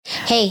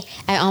Hey,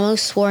 I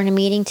almost swore in a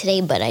meeting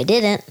today, but I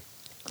didn't.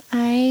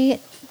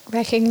 I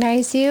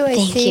recognize you. I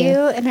Thank see you. you,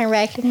 and I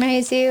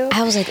recognize you.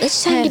 I was like,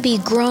 it's time to be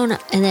grown up.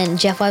 And then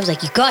Jeff White was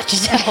like, you got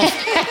yourself.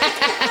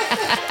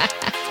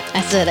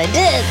 I said, I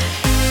did.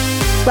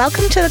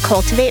 Welcome to the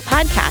Cultivate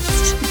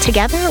podcast.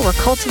 Together, we're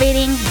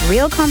cultivating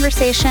real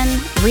conversation,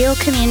 real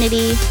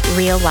community,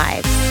 real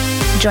lives.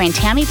 Join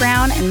Tammy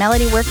Brown and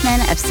Melody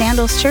Workman of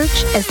Sandals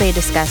Church as they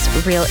discuss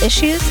real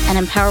issues and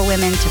empower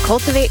women to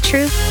cultivate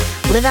truth,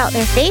 live out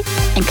their faith,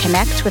 and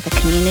connect with a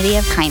community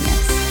of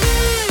kindness.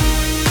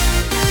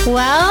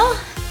 Well,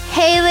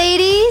 hey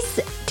ladies,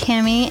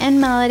 Tammy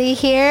and Melody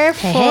here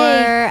for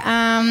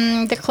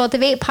the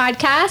Cultivate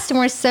podcast, and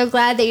we're so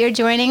glad that you're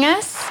joining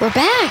us. We're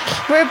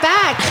back. We're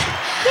back.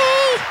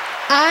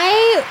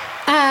 Yay!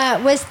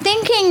 I was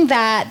thinking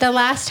that the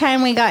last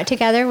time we got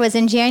together was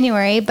in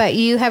January, but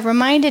you have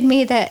reminded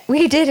me that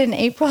we did an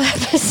April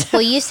episode.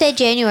 Well, you said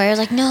January. I was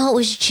like, no, it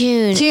was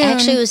June.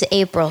 Actually, it was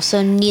April,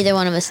 so neither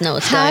one of us know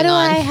what's going on. How do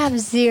I have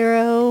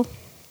zero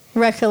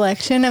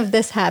recollection of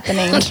this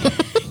happening?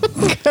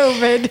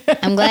 COVID.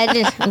 I'm glad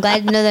to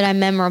know that I'm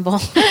memorable.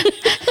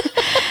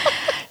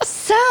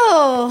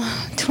 So,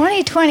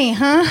 2020,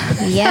 huh?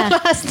 Yeah. The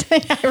last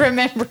thing I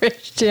remember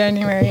is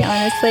January,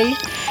 honestly.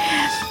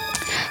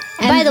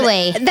 And by the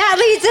way, that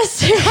leads us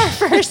to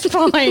our first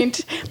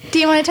point. Do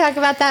you want to talk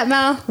about that,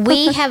 Mel?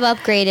 we have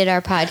upgraded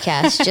our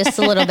podcast just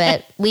a little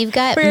bit. We've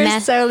got We're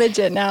so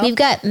legit now. We've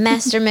got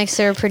master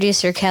mixer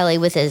producer Kelly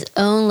with his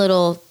own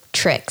little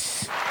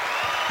tricks.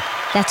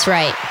 That's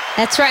right.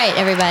 That's right,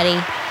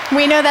 everybody.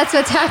 We know that's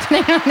what's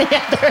happening on the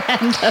other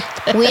end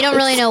of this. We don't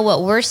really know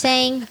what we're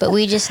saying, but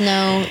we just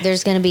know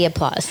there's going to be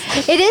applause.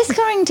 It is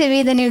going to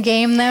be the new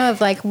game, though,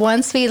 of like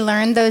once we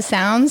learn those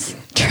sounds,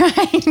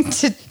 trying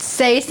to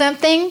say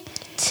something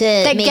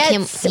that make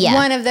gets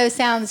one of those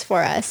sounds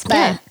for us.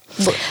 But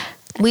yeah.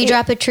 We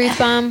drop a truth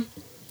bomb,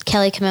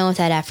 Kelly come in with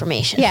that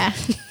affirmation. Yeah.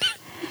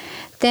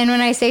 Then when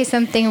I say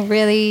something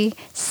really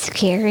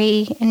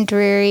scary and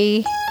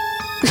dreary,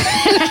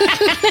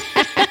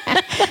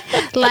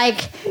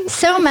 like,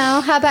 so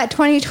Mel, how about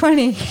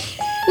 2020?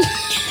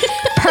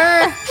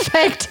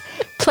 Perfect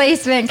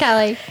placement,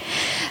 Kelly.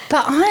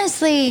 But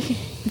honestly,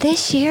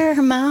 this year,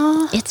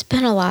 Mel, It's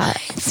been a lot.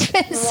 it's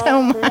been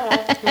so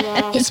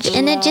much.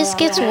 And it just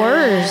gets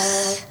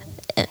worse.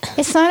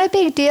 It's not a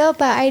big deal,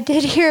 but I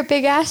did hear a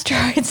big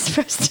asteroid's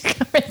supposed to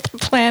come hit the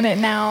planet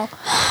now.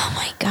 Oh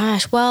my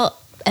gosh. Well,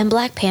 and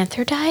Black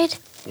Panther died.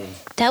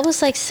 That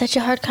was like such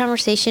a hard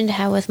conversation to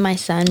have with my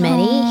son,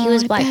 Mehdi. He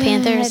was Black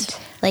Panther's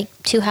like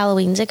 2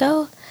 Halloweens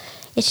ago.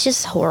 It's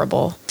just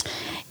horrible.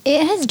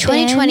 It has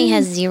 2020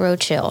 has zero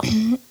chill.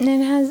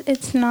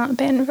 It's not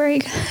been very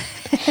good.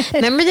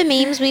 Remember the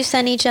memes we've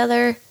sent each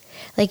other?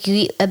 Like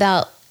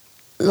about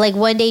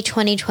one day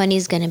 2020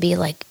 is going to be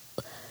like,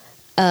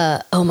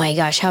 oh my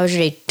gosh, how was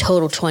your day?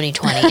 Total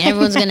 2020. And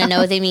everyone's going to know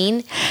what they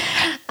mean.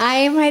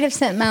 I might have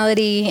sent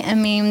Melody a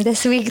meme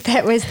this week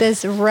that was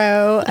this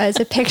row as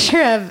a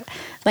picture of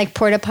like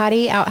porta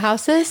potty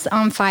outhouses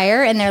on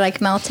fire and they're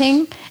like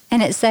melting.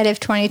 And it said, if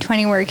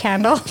 2020 were a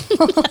candle.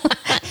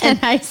 And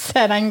I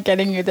said, I'm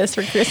getting you this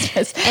for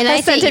Christmas. And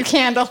I sent a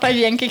candle, a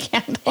Yankee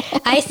candle.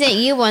 I sent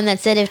you one that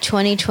said, if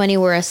 2020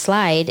 were a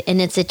slide, and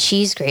it's a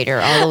cheese grater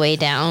all the way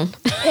down.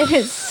 It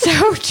is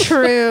so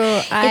true.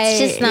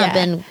 It's not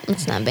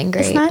been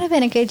great. It's not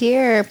been a good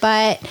year,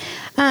 but,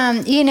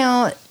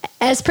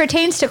 as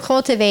pertains to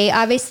Cultivate,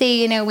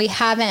 obviously, we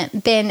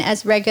haven't been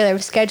as regular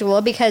of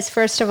schedule because,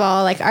 first of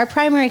all, like our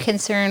primary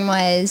concern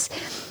was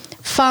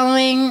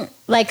following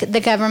like the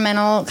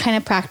governmental kind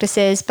of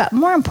practices, but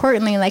more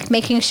importantly, like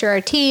making sure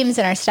our teams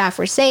and our staff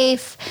were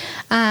safe,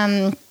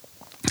 and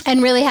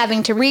really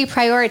having to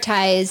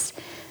reprioritize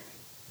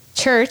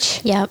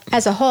church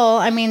as a whole.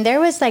 I mean, there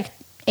was like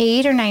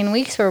 8 or 9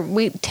 weeks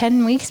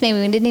 10 weeks maybe,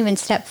 we didn't even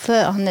step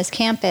foot on this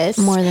campus.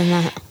 More than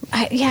that.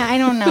 I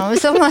don't know.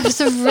 It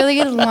was a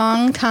really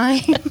long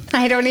time.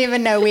 I don't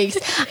even know weeks.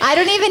 I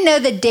don't even know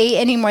the date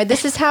anymore.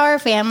 This is how our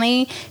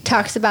family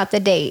talks about the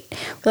date.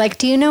 We're like,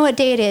 do you know what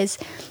day it is?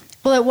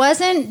 Well, it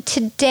wasn't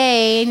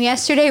today, and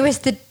yesterday was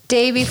the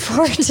day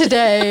before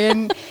today,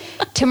 and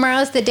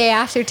tomorrow's the day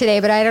after today,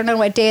 but I don't know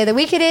what day of the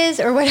week it is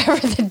or whatever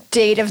the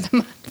date of the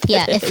month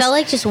it felt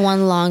like just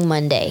one long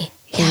Monday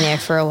in there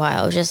for a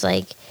while. It was just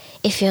like,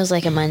 it feels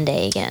like a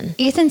Monday again.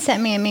 Ethan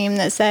sent me a meme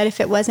that said if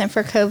it wasn't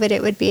for COVID,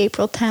 it would be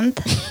April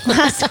 10th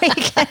last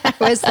week. And I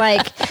was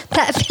like,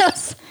 that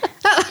feels...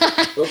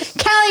 Oh,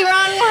 Callie,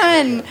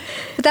 wrong one.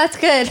 But that's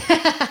good.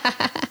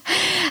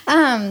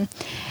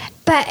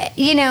 But,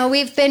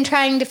 we've been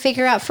trying to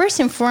figure out, first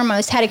and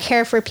foremost, how to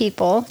care for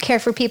people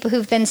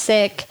who've been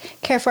sick,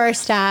 care for our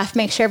staff,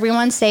 make sure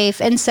everyone's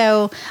safe. And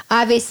so,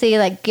 obviously,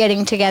 like,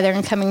 getting together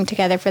and coming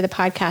together for the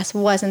podcast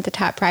wasn't the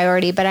top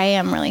priority, but I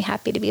am really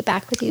happy to be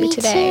back with you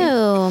today.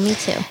 Me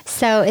too.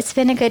 So, it's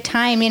been a good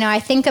time.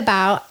 I think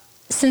about,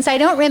 since I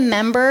don't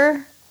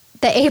remember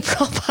the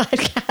April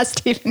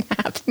podcast even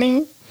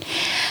happening,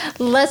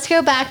 Let's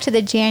go back to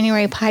the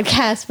January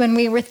podcast when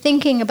we were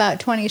thinking about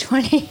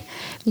 2020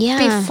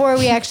 before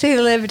we actually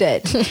lived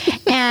it.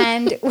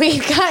 And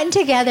we'd gotten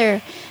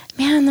together.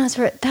 Man,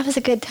 that was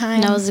a good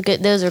time. Those were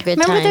good times.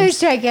 Remember those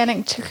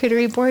gigantic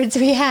charcuterie boards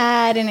we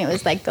had, and it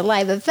was like the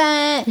live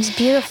event. It was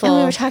beautiful. And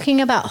we were talking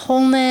about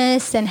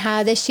wholeness and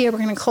how this year we're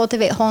going to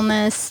cultivate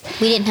wholeness.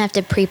 We didn't have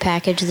to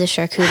prepackage the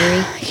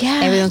charcuterie. Yeah.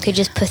 Everyone could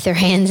just put their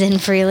hands in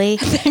freely.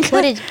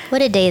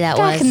 What a day that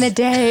was. Back in the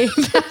day.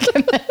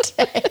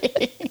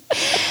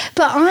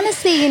 But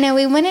honestly,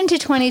 we went into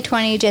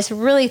 2020 just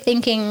really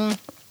thinking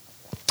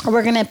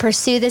we're going to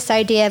pursue this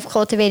idea of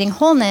cultivating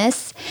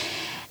wholeness.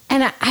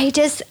 And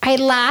I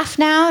laugh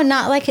now,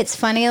 not like it's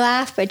funny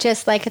laugh, but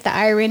just like at the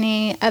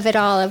irony of it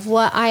all, of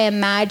what I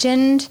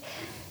imagined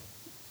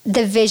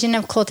the vision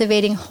of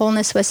cultivating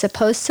wholeness was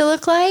supposed to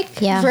look like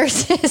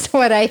versus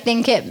what I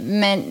think it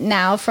meant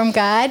now from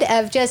God.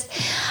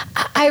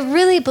 I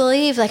really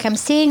believe, like, I'm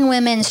seeing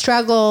women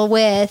struggle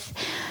with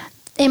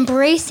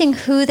embracing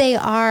who they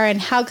are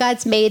and how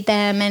God's made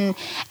them,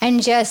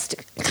 and just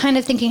kind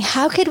of thinking,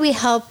 how could we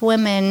help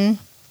women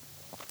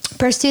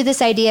pursue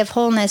this idea of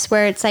wholeness,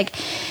 where it's like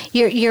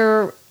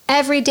your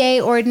everyday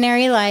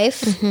ordinary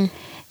life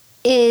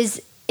is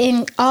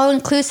all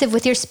inclusive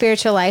with your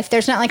spiritual life.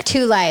 There's not like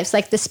two lives,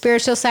 like the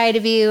spiritual side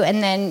of you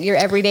and then your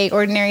everyday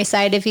ordinary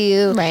side of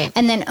you, right?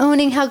 And then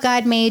owning how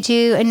God made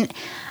you. And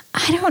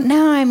I don't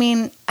know, I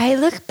mean, I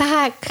look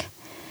back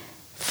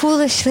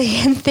foolishly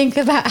and think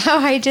about how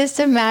I just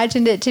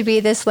imagined it to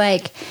be this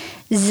like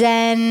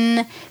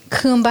Zen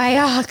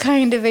kumbaya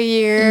kind of a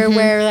year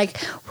where like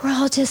we're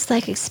all just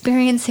like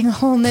experiencing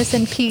wholeness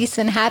and peace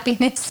and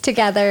happiness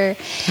together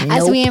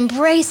as we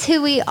embrace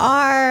who we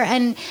are,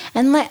 and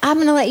I'm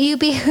going to let you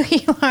be who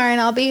you are and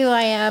I'll be who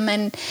I am,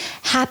 and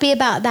happy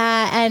about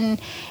that.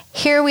 And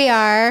here we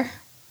are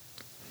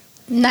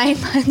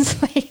 9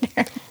 months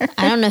later.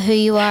 I don't know who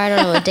you are. I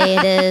don't know what day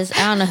it is.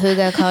 I don't know who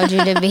God called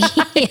you to be.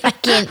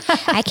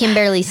 I can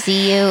barely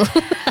see you.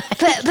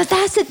 but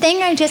that's the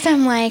thing.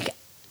 I'm like,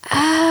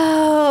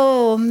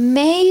 oh,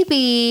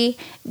 maybe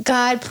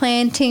God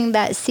planting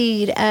that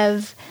seed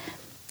and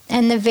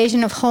the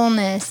vision of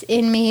wholeness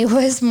in me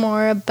was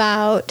more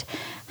about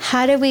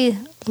how do we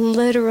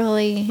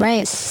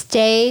literally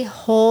stay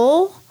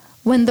whole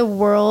when the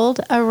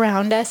world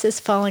around us is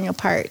falling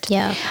apart.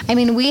 Yeah. I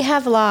mean, we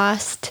have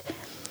lost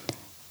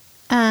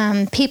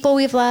people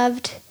we've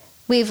loved.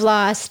 We've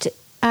lost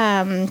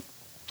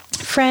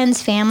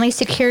friends, family,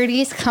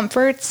 securities,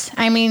 comforts.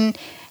 I mean,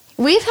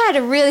 we've had to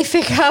really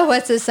figure out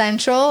what's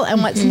essential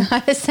and what's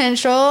not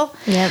essential.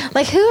 Yep.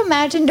 Like, who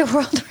imagined a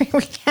world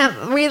where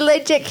we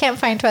legit can't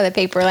find toilet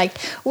paper? Like,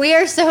 we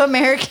are so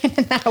American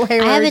in that way.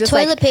 I have a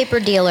toilet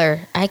paper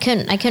dealer. I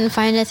couldn't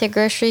find it at the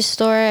grocery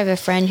store. I have a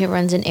friend who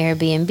runs an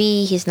Airbnb.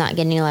 He's not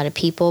getting a lot of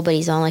people, but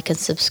he's on like a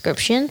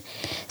subscription.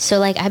 So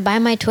like I buy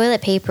my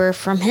toilet paper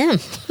from him.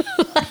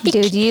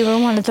 Dude, you were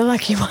one of the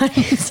lucky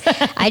ones.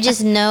 I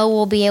just know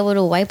we'll be able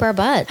to wipe our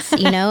butts,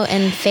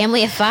 and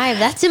family of 5,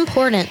 that's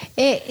important.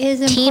 It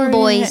is important. Teen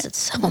boys, it's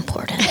so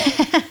important.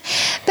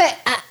 But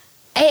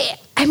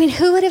I mean,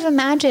 who would have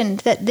imagined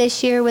that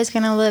this year was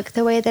going to look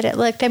the way that it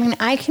looked? I mean,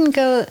 I can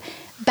go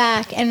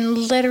back and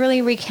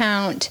literally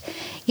recount,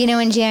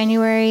 in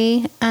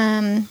January,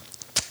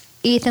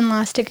 Ethan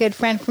lost a good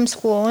friend from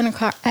school in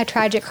a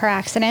tragic car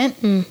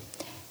accident.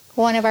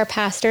 One of our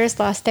pastors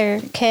lost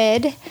their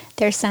kid,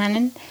 their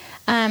son,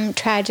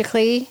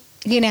 tragically,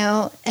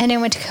 and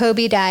then when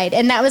Kobe died.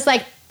 And that was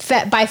like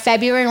by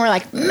February, and we're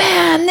like,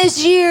 man,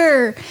 this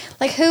year,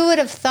 like, who would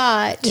have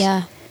thought?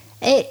 Yeah.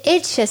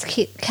 It's just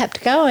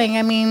kept going.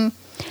 I mean,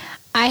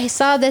 I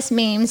saw this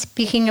meme,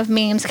 speaking of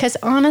memes, because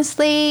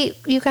honestly,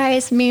 you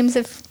guys, memes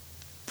of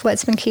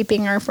what's been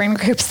keeping our friend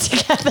groups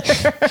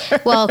together.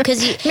 Well,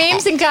 because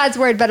memes in God's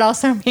word, but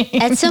also memes.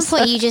 At some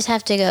point, you just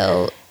have to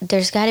go,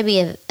 there's got to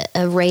be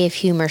a ray of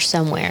humor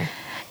somewhere.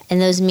 And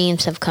those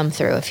memes have come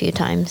through a few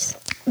times.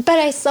 But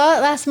I saw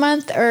it last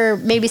month, or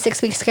maybe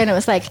 6 weeks ago, and it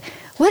was like,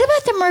 what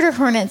about the murder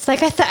hornets?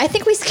 Like, I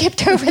think we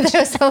skipped over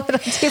those a little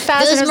too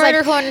fast. Those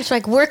murder hornets,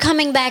 like, we're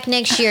coming back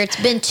next year. It's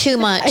been too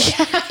much.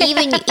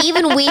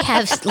 Even we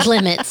have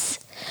limits.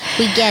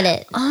 We get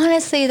it.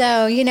 Honestly,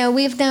 though,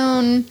 we've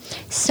known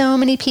so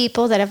many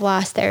people that have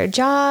lost their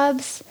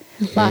jobs,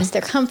 lost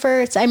their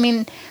comforts. I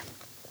mean,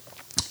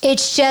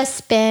 it's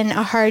just been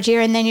a hard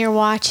year. And then you're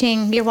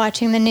watching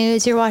the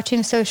news, you're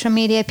watching social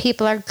media.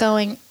 People are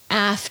going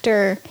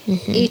after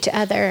each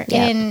other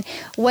in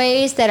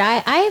ways that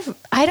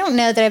I don't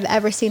know that I've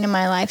ever seen in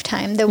my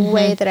lifetime. The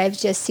way that I've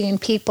just seen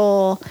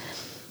people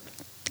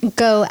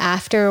go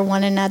after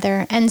one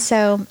another. And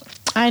so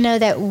I know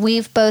that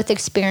we've both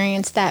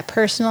experienced that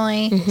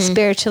personally,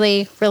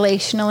 spiritually,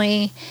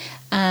 relationally,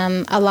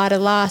 a lot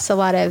of loss, a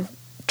lot of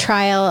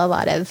trial, a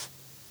lot of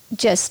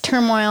just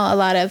turmoil,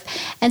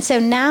 and so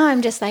now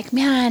I'm just like,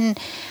 man,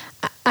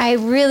 I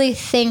really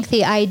think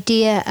the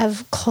idea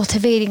of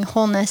cultivating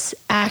wholeness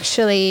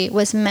actually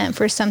was meant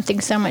for something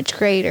so much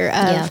greater,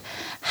 of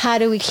how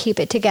do we keep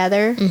it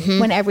together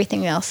when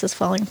everything else is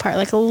falling apart?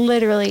 Like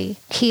literally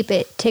keep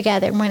it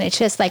together when it's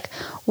just like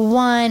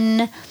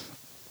one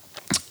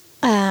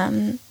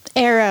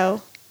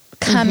arrow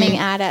coming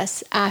at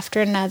us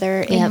after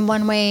another in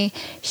one way,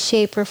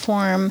 shape, or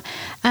form.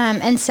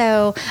 And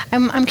so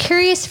I'm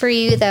curious for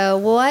you, though,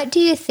 what do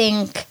you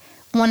think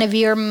one of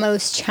your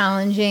most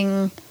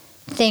challenging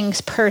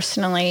things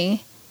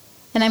personally,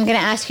 and I'm going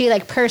to ask you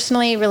like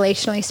personally,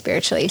 relationally,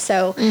 spiritually,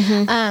 so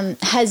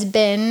has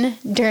been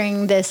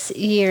during this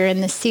year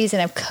and this season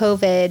of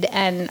COVID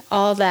and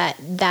all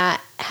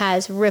that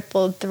has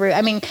rippled through?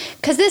 I mean,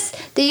 because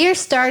the year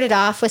started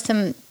off with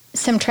some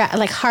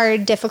like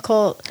hard,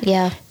 difficult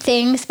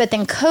things, but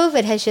then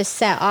COVID has just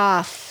set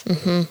off.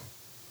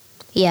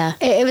 Yeah.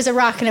 It was a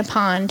rock in a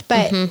pond,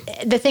 but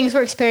the things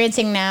we're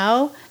experiencing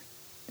now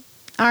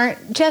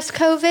aren't just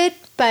COVID,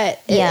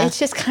 but it's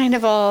just kind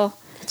of all...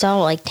 It's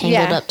all like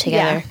tangled up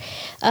together.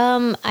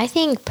 Yeah. I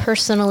think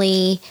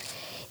personally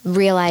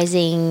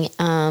realizing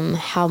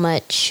how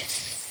much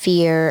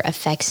fear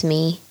affects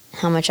me,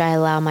 how much I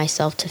allow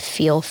myself to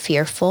feel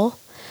fearful,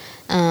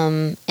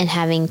 and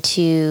having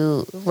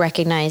to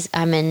recognize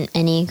I'm an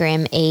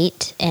Enneagram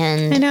 8,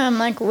 and I know, I'm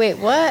like, wait,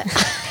 what?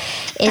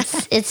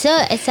 It's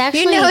actually,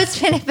 you know, it's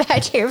been a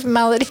bad year.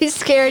 Melody's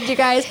scared, you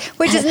guys,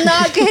 which is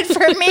not good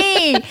for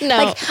me. No,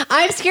 like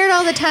I'm scared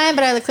all the time,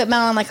 but I look at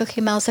Mel and I'm like,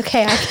 okay, Mel, it's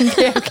okay, I can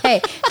be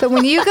okay. But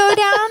when you go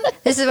down,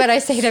 this is what I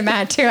say to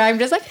Matt too. I'm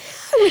just like,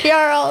 we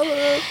are all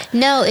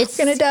it's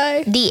gonna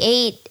die. The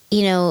 8,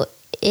 you know,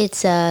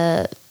 it's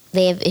they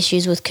have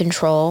issues with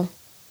control.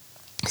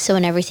 So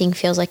when everything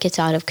feels like it's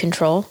out of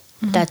control,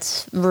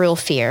 that's real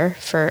fear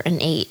for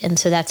an 8. And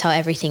so that's how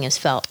everything is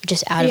felt,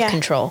 just out of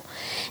control.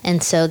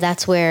 And so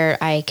that's where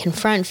I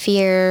confront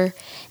fear,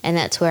 and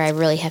that's where I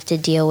really have to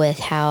deal with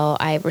how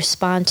I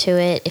respond to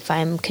it, if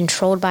I'm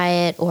controlled by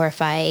it, or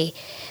if I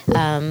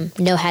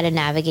know how to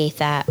navigate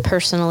that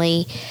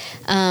personally.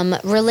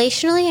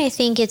 Relationally, I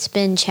think it's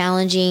been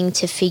challenging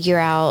to figure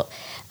out,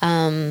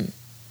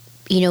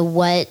 you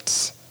know,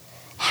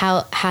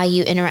 how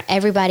you interact.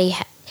 Everybody...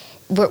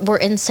 We're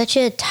in such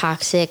a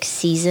toxic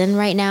season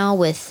right now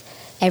with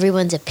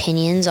everyone's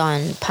opinions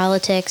on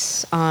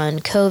politics, on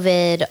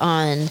COVID,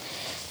 on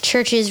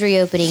churches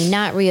reopening,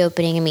 not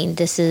reopening. I mean,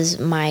 this is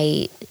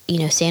my, you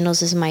know,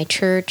 Sandals is my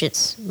church.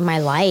 It's my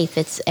life.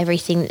 It's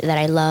everything that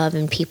I love,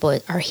 and people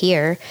are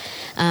here.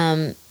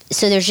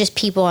 So there's just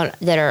people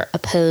that are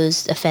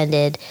opposed,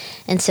 offended.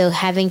 And so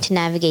having to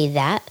navigate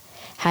that,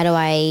 how do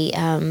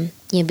I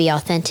be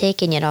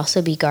authentic and yet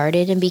also be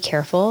guarded and be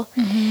careful?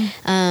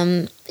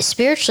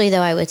 Spiritually,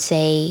 though, I would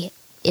say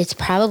it's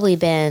probably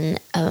been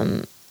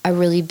a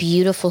really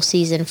beautiful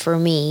season for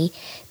me,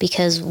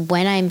 because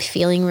when I'm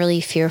feeling really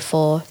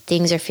fearful,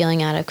 things are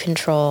feeling out of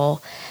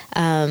control,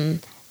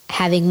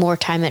 having more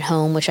time at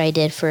home, which I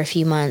did for a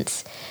few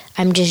months,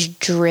 I'm just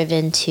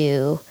driven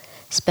to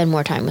spend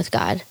more time with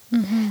God.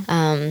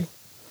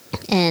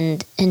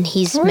 And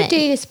he's... Where do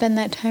you spend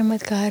that time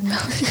with God?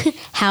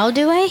 How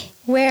do I?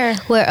 Where?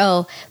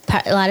 A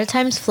lot of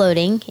times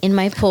floating in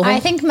my pool. I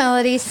think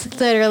Melody's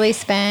literally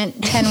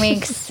spent 10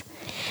 weeks.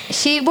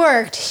 She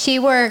worked,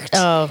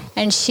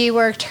 and she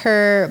worked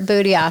her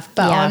booty off.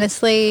 But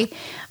honestly,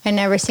 I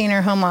never seen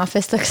her home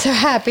office look so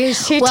happy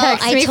as she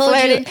texted me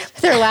floating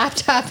with her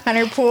laptop on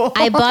her pool.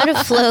 I bought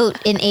a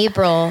float in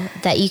April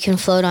that you can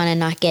float on and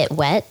not get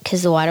wet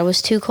because the water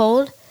was too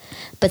cold,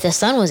 but the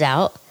sun was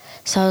out.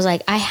 So I was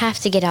like, I have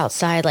to get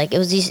outside. Like, it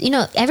was these, you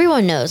know,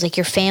 everyone knows, like,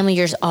 your family,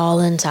 you're just all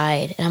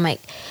inside. And I'm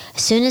like,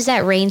 as soon as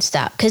that rain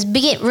stopped, because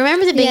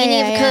remember the beginning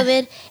of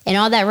COVID and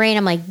all that rain?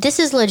 I'm like, this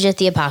is legit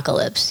the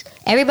apocalypse.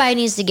 Everybody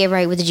needs to get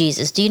right with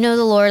Jesus. Do you know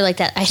the Lord? Like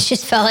that. I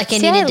just felt like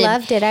I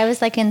loved it. I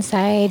was like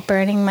inside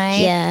burning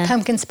my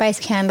pumpkin spice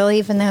candle,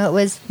 even though it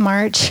was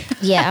March.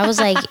 I was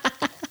like,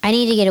 I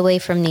need to get away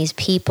from these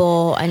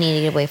people. I need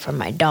to get away from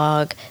my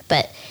dog.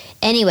 But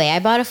anyway, I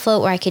bought a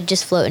float where I could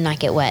just float and not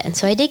get wet. And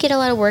so I did get a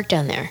lot of work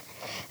done there.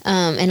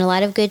 And a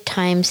lot of good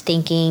times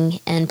thinking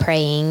and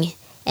praying,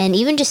 and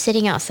even just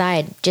sitting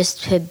outside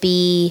just to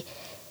be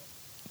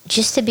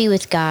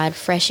with God,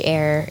 fresh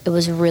air. It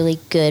was really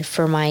good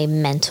for my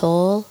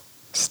mental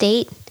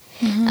state.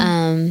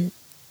 To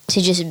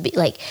just be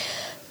like,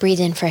 breathe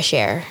in fresh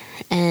air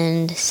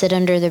and sit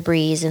under the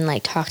breeze and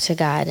like talk to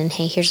God and,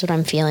 hey, here's what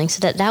I'm feeling.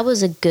 So that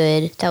was a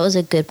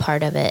good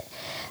part of it.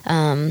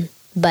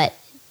 But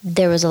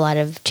there was a lot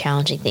of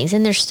challenging things,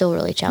 and there's still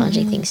really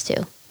challenging things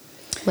too.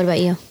 What about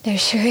you? There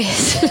sure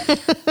is.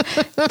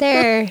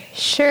 There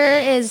sure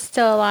is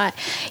still a lot.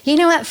 You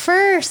know, at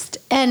first,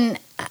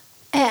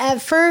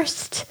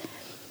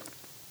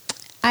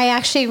 I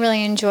actually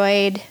really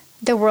enjoyed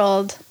the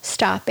world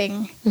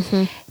stopping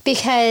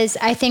because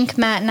I think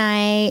Matt and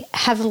I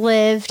have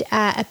lived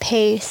at a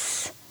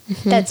pace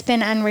that's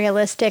been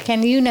unrealistic.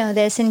 And you know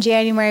this, in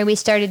January we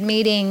started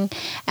meeting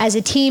as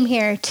a team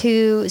here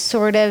to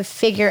sort of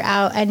figure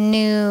out a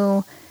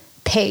new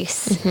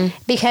pace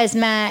because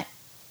Matt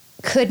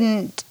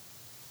couldn't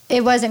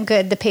it wasn't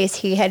good, the pace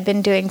he had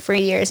been doing for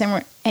years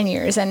and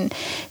years. And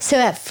so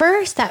that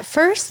first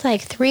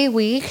like 3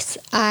 weeks,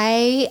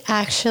 I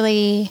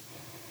actually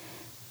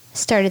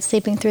started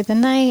sleeping through the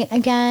night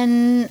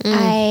again.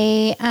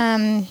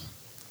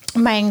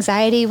 My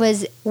anxiety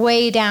was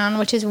way down,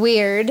 which is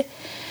weird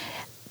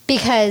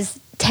because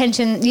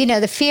tension,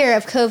 the fear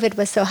of COVID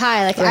was so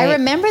high. Like, right. I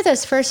remember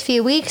those first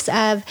few weeks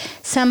of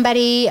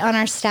somebody on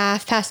our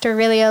staff, Pastor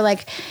Aurelio,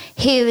 like,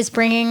 he was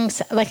bringing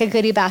like a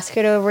goodie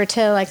basket over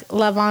to like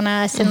love on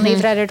us and leave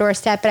it at our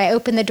doorstep. But I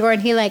opened the door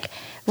and he like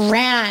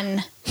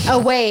ran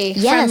away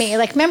from me.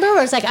 Like, remember where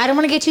it was like, I don't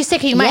want to get you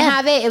sick. You might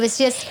have it. It was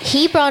just...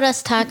 He brought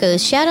us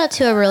tacos. Shout out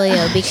to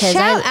Aurelio because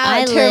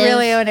I to live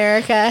Aurelio and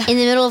Erica. In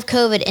the middle of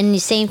COVID, and the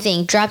same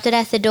thing. Dropped it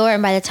at the door,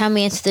 and by the time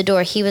we answered the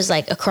door, he was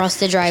like across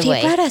the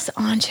driveway. He brought us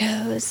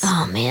anchos.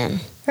 Oh,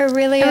 man.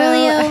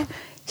 Aurelio.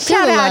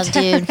 Feel the love,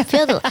 dude.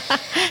 Feel the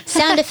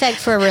sound effect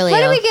for Aurelio.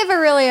 What do we give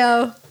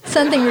Aurelio?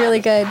 Something really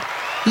good.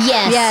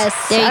 Yes.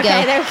 There you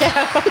go. There we go.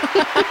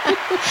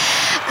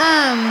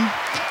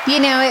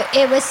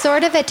 It was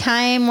sort of a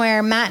time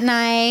where Matt and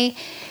I,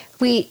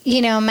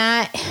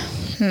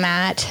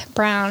 Matt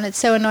Brown, it's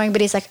so annoying,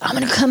 but he's like, I'm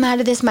going to come out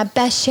of this my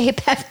best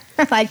shape ever.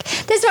 Like,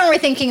 this one we're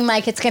thinking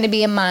like it's going to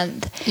be a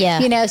month.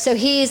 Yeah. So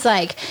he's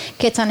like,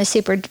 gets on a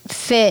super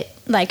fit,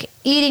 like,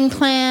 eating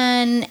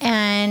plan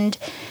and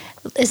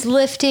is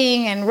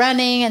lifting and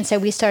running. And so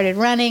we started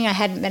running. I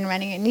hadn't been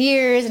running in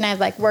years, and I've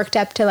like worked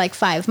up to like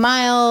 5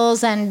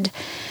 miles, and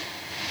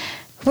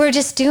we're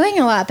just doing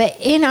a lot. But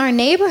in our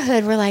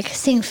neighborhood, we're like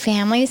seeing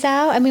families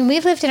out. I mean,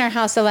 we've lived in our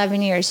house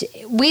 11 years.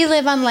 We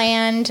live on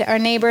land. Our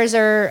neighbors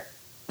are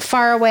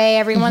far away.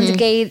 Everyone's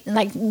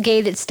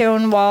gated,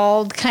 stone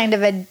walled kind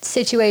of a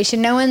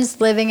situation. No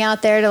one's living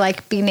out there to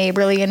like be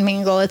neighborly and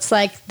mingle. It's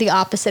like the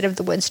opposite of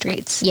the wood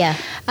streets. Yeah.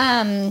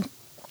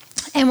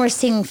 And we're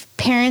seeing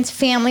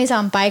families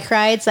on bike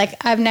rides. Like,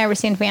 I've never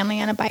seen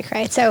family on a bike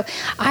ride. So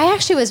I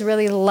actually was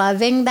really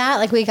loving that.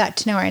 Like, we got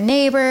to know our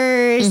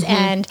neighbors,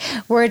 and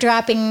we're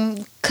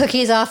dropping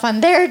cookies off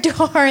on their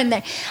door. And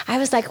I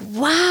was like,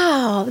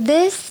 wow,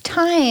 this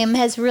time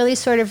has really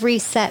sort of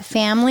reset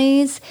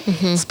families,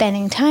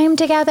 spending time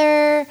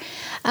together.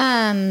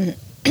 But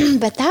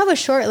that was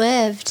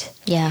short-lived.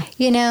 Yeah.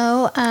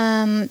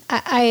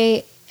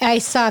 I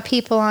saw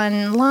people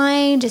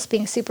online just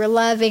being super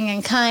loving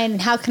and kind,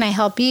 and how can I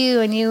help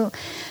you? And you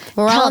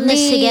we're all in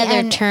this together.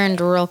 And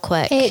turned real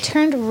quick. It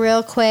turned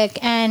real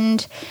quick,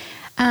 and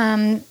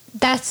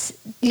that's,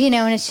 and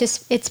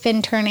it's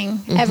been turning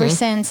ever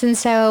since. And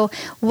so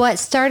what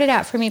started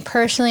out for me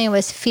personally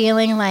was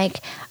feeling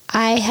like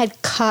I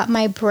had caught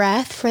my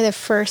breath for the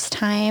first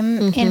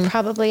time in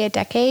probably a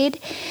decade,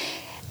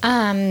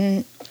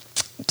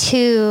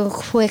 to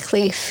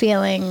quickly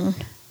feeling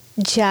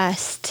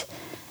just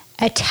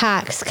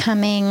attacks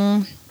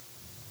coming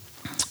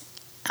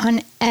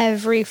on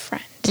every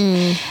front.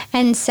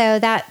 And so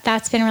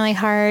that's been really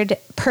hard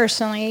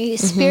personally.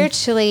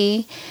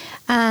 Spiritually,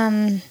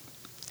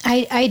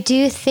 I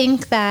do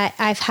think that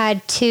I've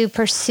had to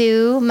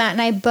pursue, Matt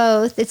and I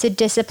both, it's a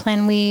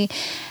discipline we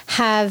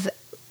have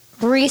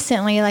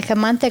recently, like a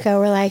month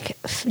ago. We're like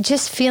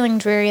just feeling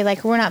dreary,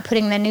 like we're not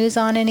putting the news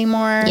on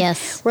anymore.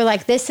 Yes. We're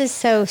like, this is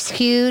so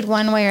skewed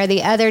one way or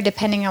the other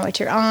depending on what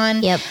you're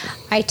on. Yep.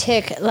 I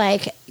took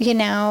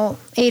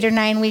 8 or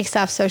 9 weeks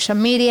off social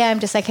media. I'm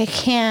just like, I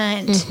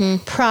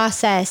can't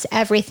process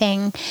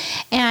everything.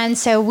 And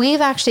so we've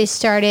actually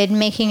started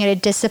making it a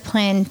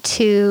discipline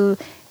to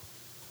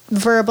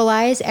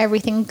verbalize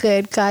everything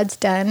good God's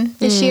done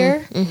this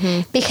year,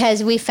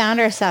 because we found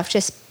ourselves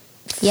just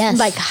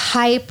like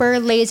hyper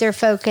laser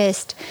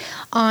focused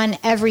on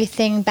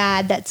everything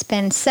bad that's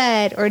been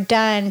said or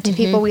done to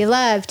people we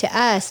love, to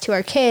us, to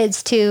our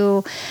kids,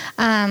 to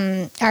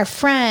our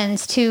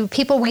friends, to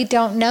people we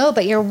don't know,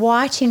 but you're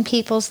watching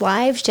people's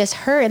lives just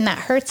hurt, and that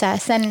hurts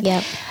us.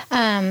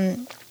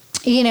 And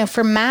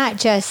for Matt,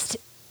 just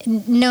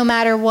no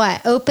matter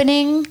what,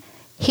 opening,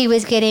 he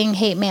was getting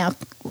hate mail,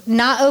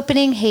 not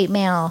opening, hate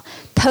mail,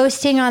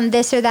 posting on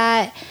this or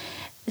that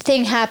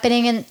thing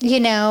happening, and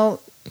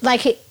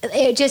like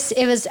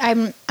it was,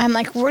 I'm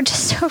like, we're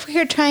just over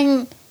here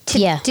trying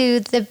to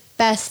do the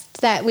best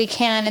that we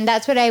can. And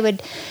that's what I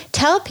would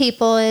tell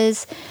people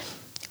is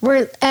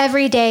we're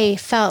every day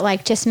felt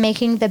like just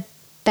making the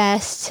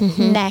best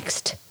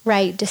next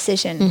right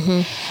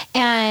decision.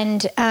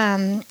 And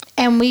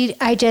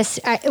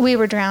we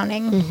were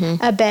drowning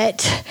a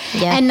bit,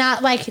 and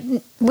not like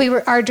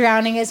our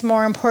drowning is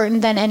more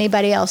important than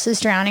anybody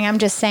else's drowning. I'm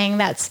just saying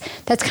that's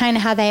kind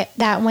of how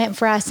that went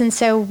for us. And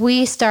so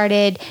we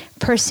started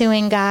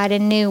pursuing God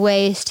in new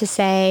ways to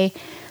say,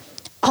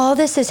 all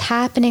this is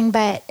happening,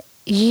 but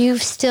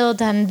you've still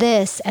done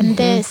this and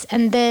this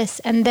and this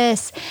and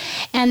this.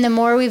 And the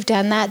more we've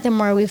done that, the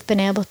more we've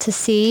been able to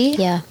see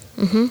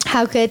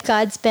how good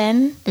God's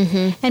been,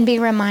 and be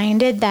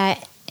reminded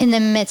that in the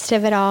midst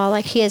of it all,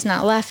 like, He has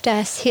not left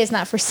us, He has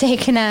not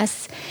forsaken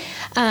us.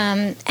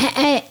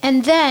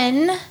 And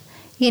then,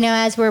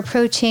 as we're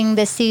approaching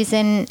the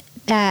season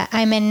that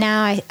I'm in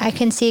now, I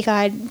can see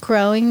God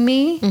growing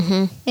me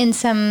in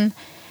some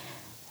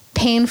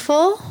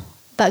painful,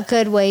 but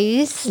good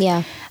ways.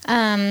 Yeah.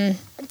 And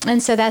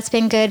so that's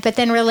been good. But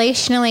then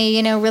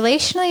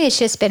relationally, it's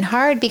just been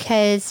hard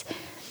because,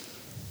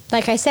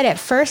 like I said, at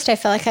first I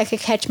felt like I could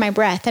catch my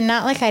breath, and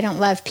not like I don't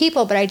love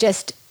people, but I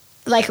just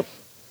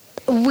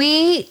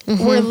we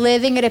were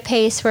living at a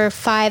pace where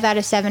 5 out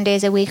of 7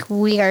 days a week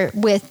we are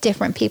with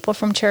different people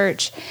from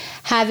church,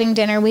 having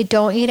dinner. We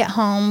don't eat at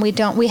home. We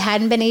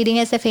hadn't been eating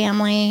as a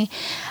family.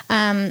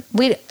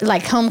 We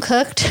like home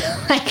cooked.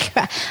 Like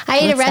I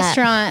ate at a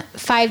restaurant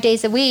 5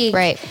 days a week.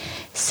 Right.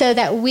 So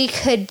that we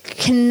could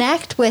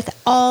connect with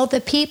all the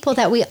people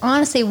that we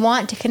honestly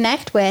want to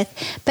connect with.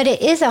 But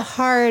it is a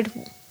hard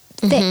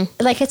thing.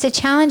 Like it's a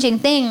challenging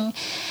thing.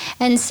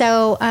 And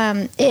so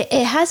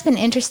it has been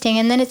interesting.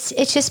 And then it's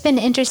just been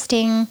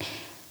interesting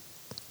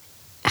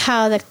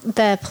how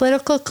the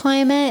political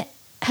climate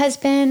has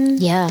been.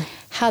 Yeah.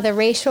 How the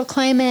racial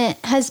climate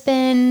has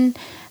been.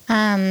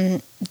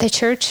 The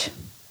church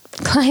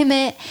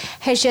climate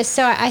has just,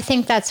 so I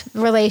think that's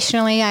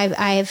relationally,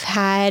 I've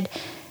had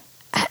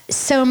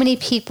so many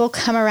people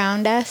come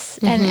around us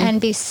and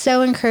be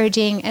so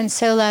encouraging and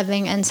so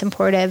loving and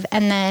supportive.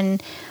 And then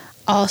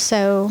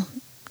also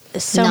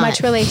so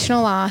much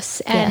relational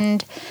loss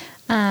and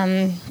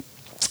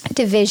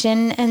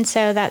division. And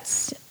so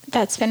that's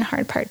been a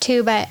hard part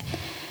too, but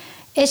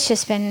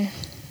it's been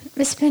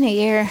a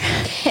year.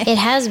 It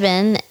has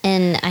been.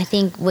 And I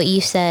think what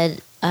you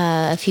said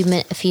a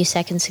few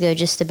seconds ago,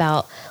 just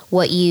about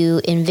what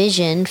you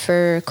envisioned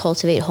for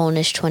Cultivate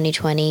Wholeness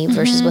 2020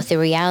 versus what the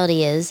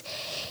reality is,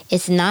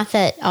 it's not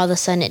that all of a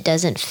sudden it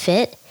doesn't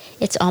fit.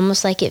 It's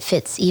almost like it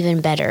fits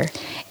even better.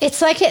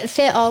 It's like it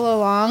fit all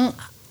along.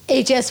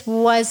 It just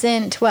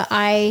wasn't what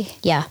I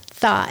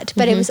thought,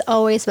 but it was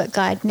always what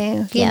God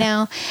knew, you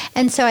know?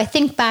 And so I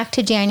think back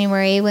to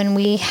January when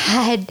we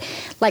had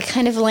like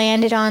kind of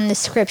landed on the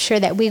scripture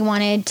that we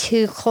wanted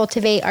to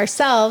cultivate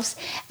ourselves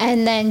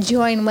and then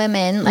join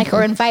women, like,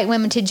 or invite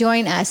women to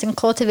join us in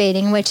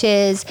cultivating, which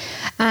is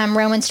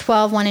Romans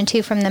 12, 1 and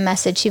 2 from the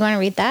Message. You want to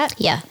read that?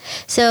 Yeah.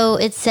 So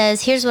it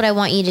says, here's what I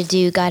want you to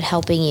do, God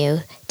helping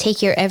you.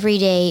 Take your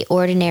everyday,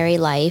 ordinary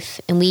life,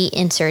 and we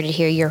inserted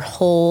here your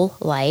whole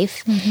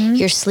life,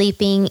 your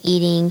sleeping,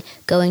 eating,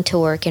 going to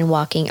work, and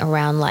walking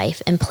around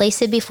life, and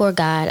place it before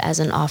God as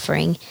an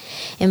offering.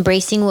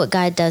 Embracing what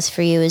God does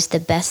for you is the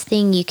best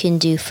thing you can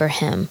do for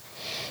Him.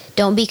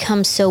 Don't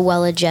become so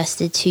well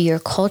adjusted to your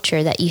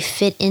culture that you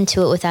fit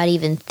into it without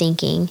even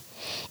thinking.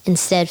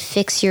 Instead,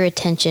 fix your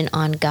attention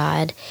on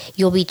God.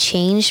 You'll be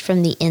changed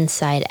from the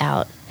inside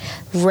out.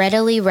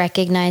 Readily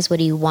recognize what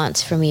He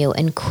wants from you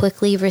and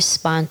quickly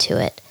respond to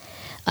it.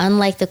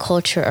 Unlike the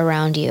culture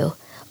around you,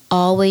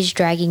 always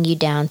dragging you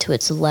down to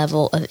its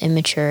level of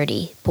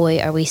immaturity. Boy,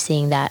 are we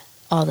seeing that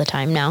all the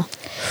time now.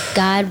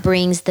 God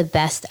brings the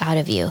best out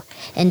of you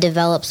and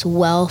develops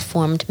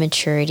well-formed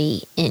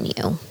maturity in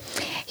you.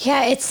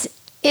 Yeah,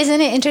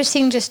 isn't it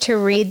interesting just to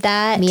read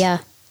that? Yeah.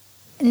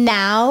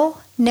 Now,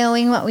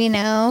 knowing what we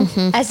know,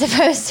 as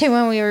opposed to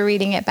when we were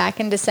reading it back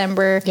in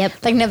December,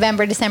 like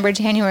November, December,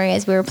 January,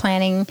 as we were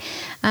planning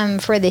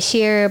for this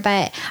year.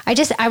 But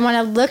I want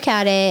to look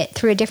at it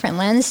through a different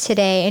lens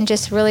today and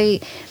just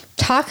really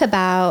talk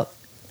about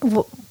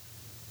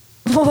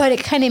what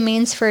it kind of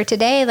means for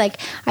today. Like,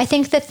 I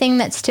think the thing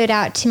that stood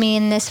out to me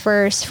in this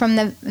verse from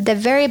the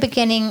very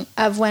beginning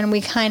of when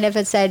we kind of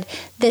had said,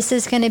 this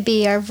is going to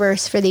be our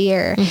verse for the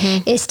year,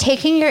 is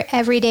taking your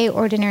everyday,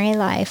 ordinary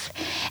life.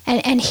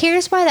 And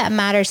here's why that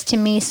matters to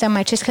me so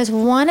much, is because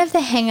one of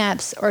the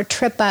hang-ups or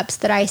trip-ups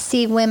that I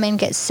see women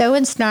get so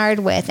ensnared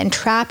with and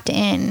trapped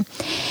in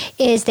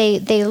is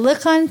they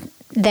look on,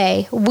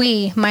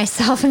 we,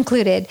 myself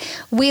included,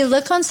 we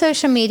look on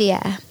social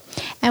media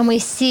and we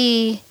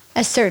see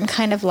a certain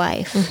kind of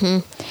life.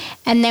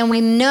 And then we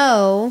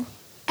know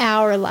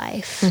our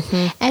life.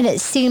 And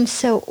it seems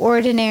so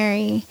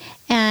ordinary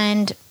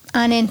and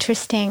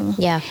uninteresting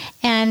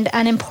and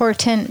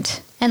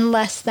unimportant and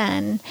less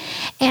than.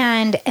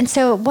 And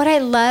so what I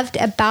loved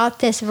about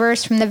this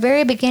verse from the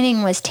very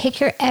beginning was take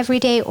your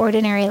everyday,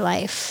 ordinary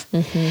life.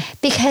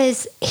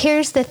 Because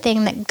here's the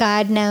thing that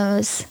God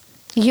knows.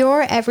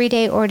 Your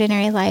everyday,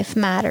 ordinary life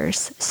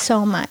matters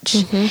so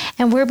much.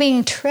 And we're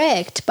being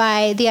tricked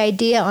by the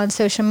idea on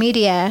social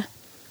media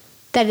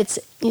that it's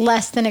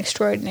less than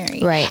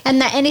extraordinary. Right.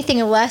 And that anything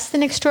less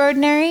than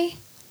extraordinary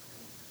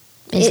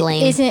is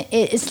lame.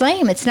 It's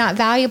lame. It's not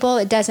valuable.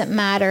 It doesn't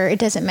matter. It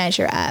doesn't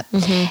measure up.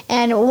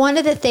 And one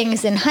of the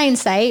things in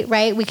hindsight,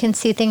 right, we can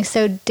see things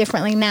so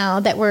differently now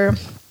that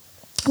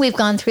we've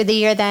gone through the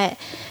year that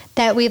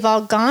we've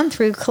all gone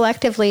through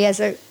collectively as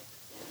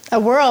a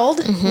world,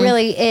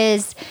 really,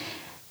 is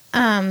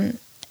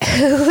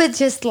who would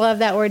just love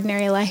that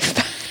ordinary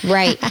life.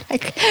 Right.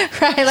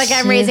 Right. Like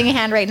I'm raising a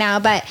hand right now,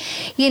 but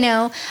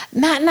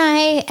Matt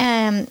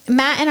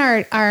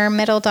and our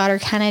middle daughter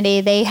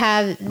Kennedy,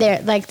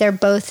 they're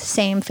both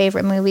same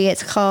favorite movie.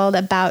 It's called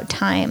About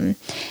Time,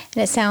 and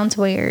it sounds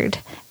weird,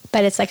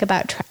 but it's like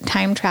about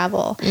time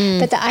travel.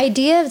 But the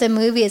idea of the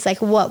movie is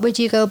like, what would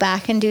you go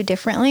back and do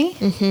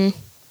differently?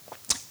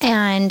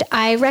 And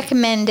I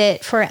recommend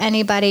it for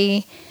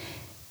anybody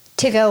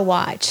to go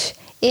watch.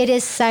 It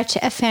is such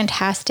a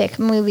fantastic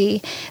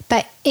movie.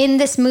 But in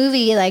this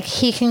movie, like,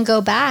 he can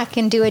go back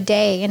and do a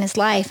day in his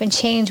life and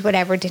change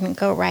whatever didn't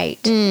go right.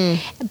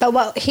 But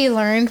what he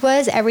learned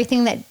was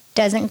everything that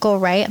doesn't go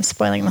right, I'm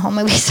spoiling the whole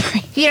movie,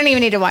 sorry. You don't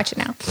even need to watch it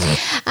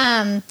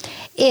now,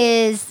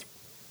 is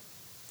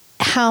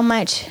how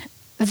much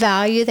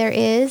value there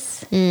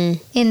is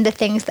in the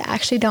things that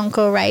actually don't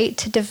go right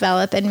to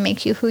develop and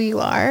make you who you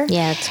are.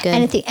 Yeah, it's good.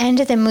 And at the end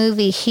of the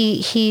movie,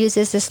 he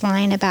uses this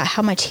line about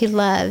how much he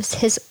loves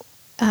his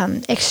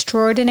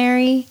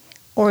extraordinary,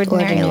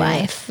 ordinary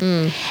life.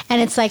 And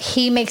it's like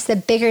he makes a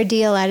bigger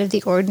deal out of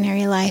the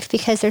ordinary life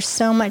because there's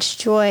so much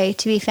joy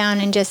to be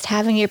found in just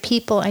having your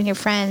people and your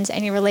friends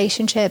and your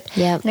relationship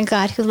and a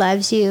God who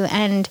loves you,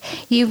 and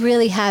you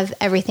really have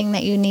everything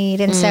that you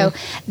need. And so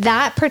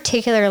that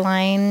particular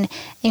line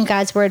in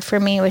God's word for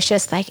me was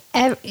just like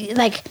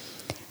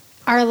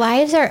our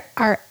lives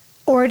are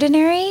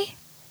ordinary.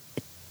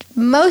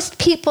 Most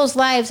people's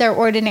lives are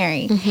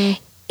ordinary.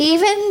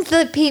 Even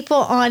the people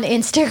on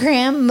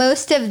Instagram,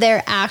 most of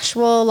their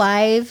actual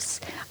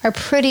lives are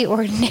pretty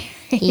ordinary.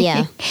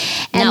 Yeah.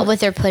 Not what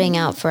they're putting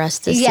out for us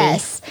to see.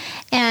 Yes.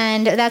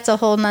 And that's a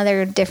whole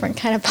nother different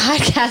kind of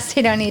podcast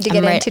we don't need to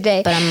get into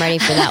today. But I'm ready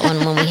for that one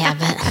when we have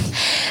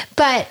it.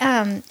 But,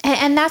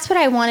 and that's what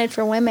I wanted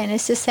for women,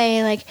 is to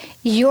say, like,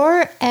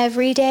 your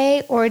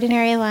everyday,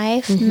 ordinary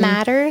life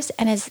matters,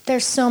 and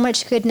there's so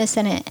much goodness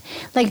in it.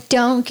 Like,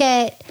 don't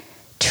get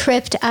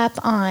tripped up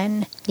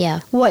on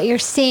what you're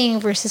seeing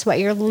versus what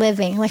you're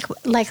living. Like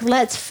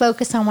let's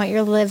focus on what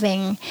you're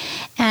living.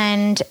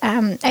 And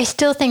I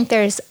still think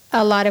there's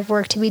a lot of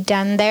work to be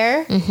done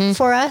there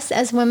for us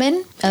as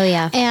women. Oh,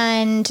 yeah.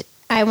 And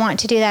I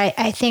want to do that.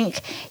 I think,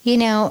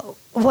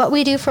 what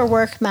we do for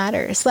work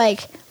matters.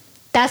 Like,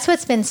 that's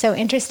what's been so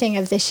interesting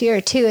of this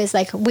year, too, is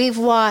like we've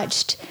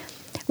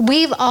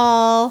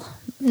all,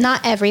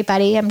 not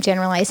everybody, I'm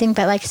generalizing,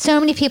 but like so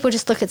many people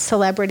just look at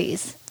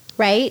celebrities,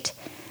 right?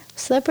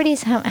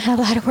 Celebrities had a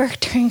lot of work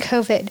during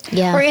COVID.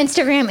 Yeah. Or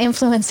Instagram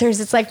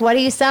influencers. It's like, what are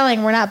you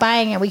selling? We're not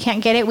buying it. We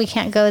can't get it. We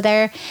can't go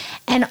there.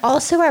 And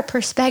also our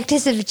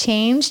perspectives have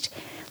changed.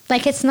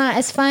 Like, it's not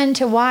as fun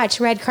to watch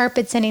red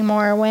carpets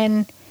anymore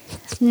when,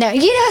 you know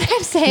what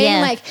I'm saying?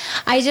 Yeah. Like,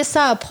 I just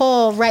saw a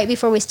poll right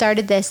before we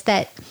started this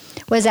that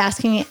was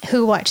asking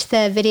who watched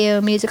the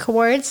Video Music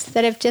Awards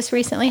that have just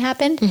recently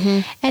happened.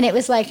 And it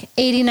was like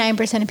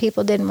 89% of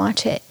people didn't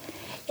watch it.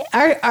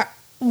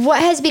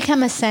 What has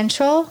become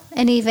essential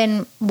and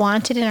even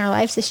wanted in our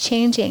lives is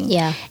changing.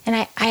 Yeah.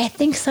 And I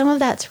think some of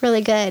that's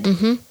really good.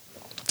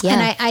 Yeah.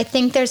 And I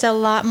think there's a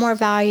lot more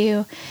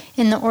value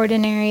in the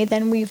ordinary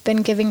than we've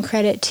been giving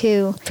credit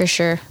to. For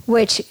sure.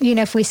 Which,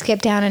 if we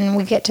skip down and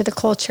we get to the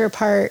culture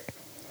part,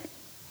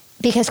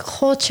 because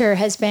culture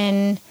has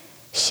been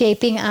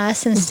shaping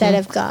us instead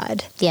of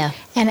God. Yeah.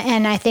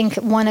 And I think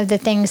one of the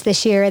things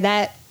this year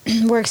that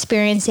we're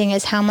experiencing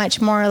is how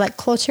much more like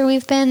culture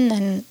we've been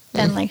than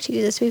like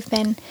Jesus we've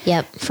been.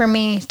 Yep. For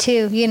me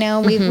too,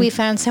 we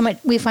find so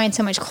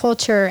much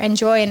culture and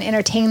joy and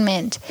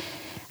entertainment.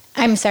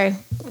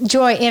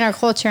 Joy in our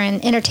culture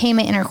and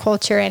entertainment in our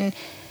culture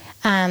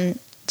and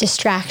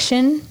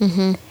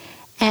distraction.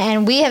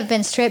 And we have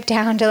been stripped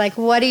down to like,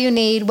 what do you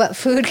need? What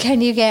food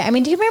can you get? I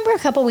mean, do you remember a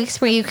couple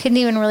weeks where you couldn't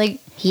even really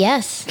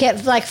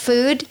get like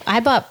food? I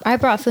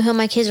brought food home.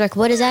 My kids were like,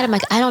 what is that? I'm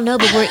like, I don't know,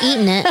 but we're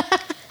eating it.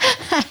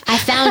 I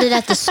found it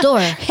at the store.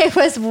 It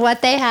was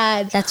what they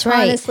had. That's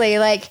right. Honestly,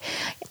 like,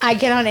 I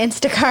get on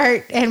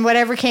Instacart and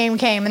whatever came,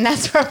 and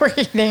that's what we're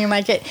eating.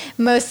 Like, it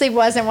mostly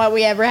wasn't what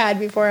we ever had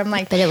before. I'm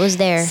like, but it was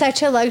there.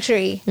 Such a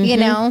luxury,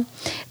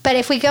 But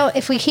if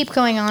we keep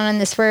going on in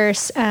this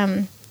verse,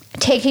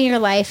 taking your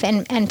life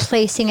and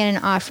placing it in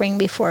an offering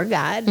before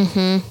God.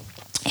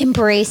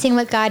 Embracing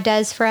what God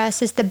does for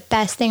us is the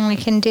best thing we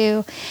can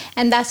do.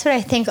 And that's what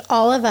I think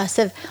all of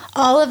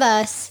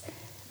us,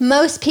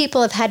 most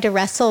people have had to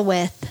wrestle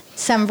with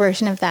some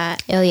version of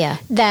that. Oh, yeah.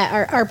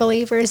 That are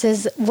believers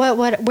is,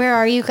 where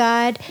are you,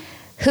 God?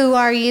 Who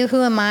are you?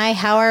 Who am I?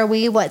 How are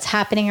we? What's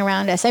happening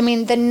around us? I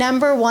mean, the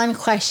number one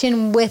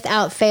question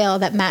without fail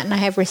that Matt and I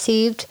have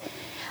received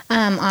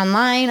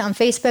online, on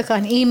Facebook,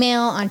 on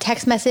email, on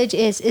text message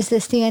is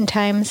this the end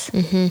times?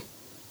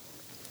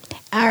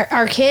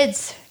 Our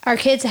kids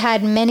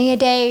had many a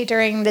day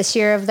during this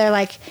year of their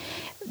like,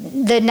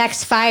 the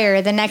next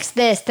fire, the next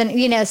this,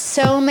 then,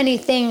 so many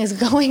things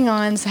going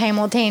on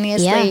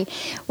simultaneously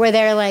where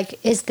they're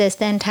like, is this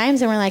the end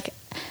times? And we're like,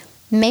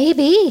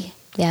 maybe.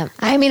 Yeah.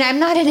 I mean, I'm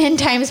not an end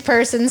times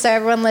person, so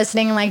everyone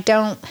listening, like,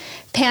 don't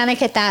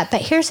panic at that.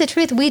 But here's the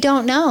truth. We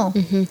don't know.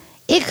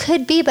 It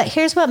could be, but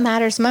here's what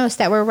matters most,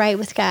 that we're right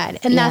with God.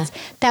 And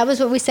that was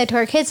what we said to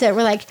our kids, that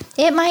we're like,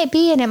 it might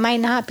be and it might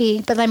not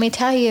be, but let me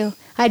tell you,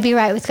 I'd be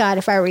right with God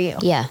if I were you.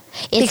 Yeah.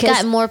 It's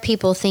got more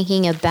people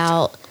thinking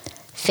about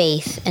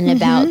faith and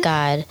about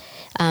God,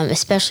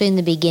 especially in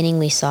the beginning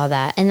we saw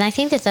that. And I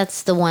think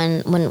that's the one,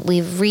 when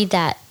we read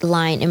that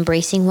line,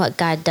 embracing what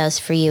God does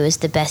for you is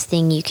the best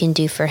thing you can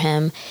do for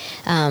him,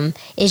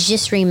 is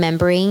just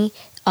remembering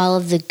all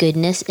of the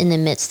goodness in the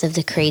midst of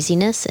the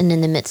craziness and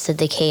in the midst of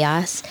the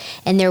chaos.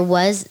 And there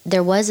was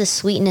a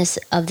sweetness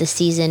of the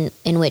season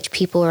in which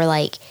people were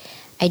like,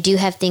 I do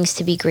have things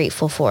to be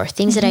grateful for,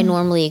 things that I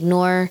normally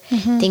ignore,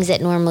 things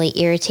that normally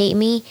irritate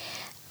me.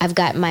 I've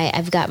got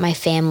my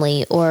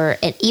family,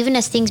 and even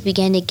as things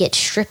began to get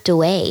stripped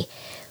away,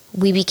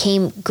 we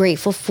became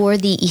grateful for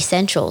the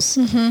essentials,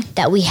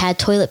 that we had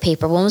toilet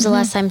paper. When was the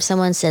last time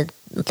someone said,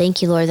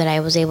 thank you, Lord, that I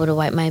was able to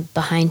wipe my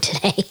behind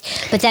today?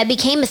 But that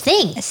became a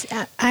thing.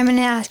 I'm going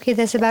to ask you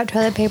this about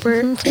toilet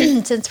paper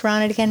since we're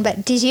on it again,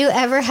 but did you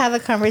ever have a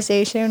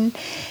conversation?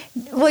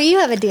 Well, you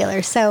have a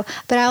dealer,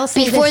 but I'll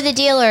say before the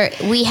dealer,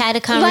 we had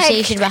a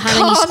conversation about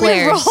how many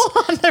squares.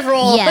 On the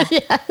roll. Yeah.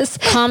 Yes.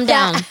 Calm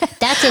down.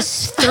 That's a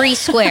 3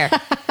 square.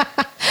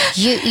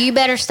 You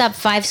better stop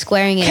 5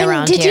 squaring it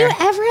around here. Did you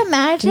ever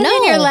imagine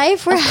in your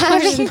life we're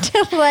having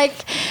to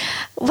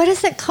what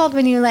is it called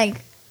when you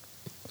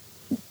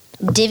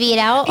divvy it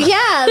out?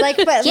 Yeah,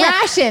 but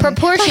ration.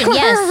 Proportion,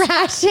 yes. We're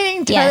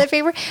rationing toilet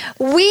paper.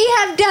 We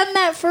have done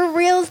that for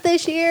reals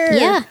this year.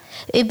 Yeah.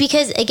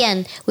 Because,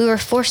 again, we were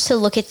forced to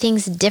look at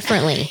things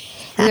differently.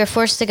 We were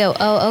forced to go,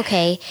 oh,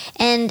 okay.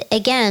 And,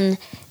 again,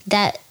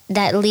 that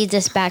leads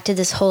us back to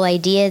this whole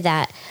idea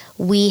that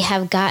we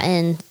have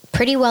gotten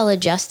pretty well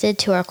adjusted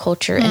to our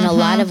culture in a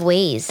lot of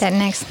ways. That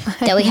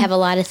we have a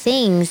lot of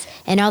things,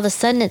 and all of a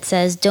sudden it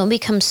says, don't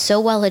become so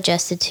well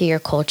adjusted to your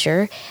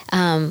culture.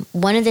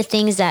 One of the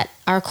things that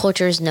our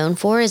culture is known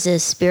for is a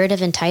spirit of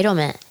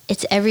entitlement.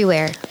 It's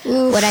everywhere.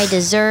 Oof. What I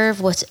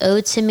deserve, what's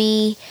owed to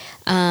me,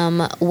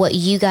 what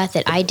you got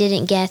that I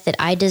didn't get, that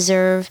I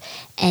deserve.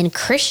 And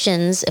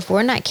Christians, if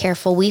we're not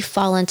careful, we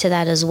fall into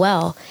that as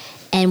well.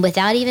 And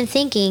without even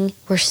thinking,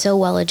 we're so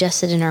well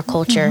adjusted in our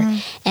culture.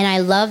 And I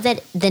love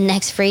that the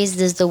next phrase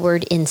is the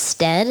word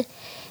instead,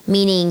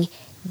 meaning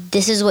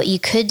this is what you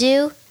could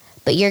do,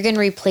 but you're going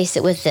to replace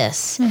it with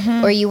this.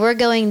 Or you were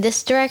going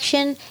this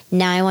direction,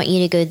 now I want you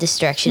to go this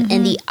direction.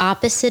 And the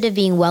opposite of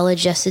being well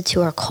adjusted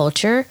to our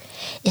culture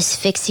is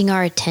fixing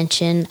our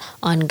attention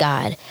on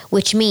God,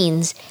 which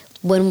means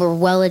when we're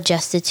well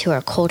adjusted to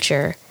our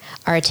culture,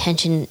 our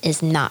attention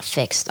is not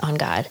fixed on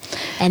God.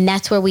 And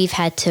that's where we've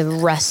had to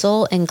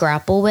wrestle and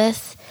grapple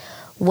with,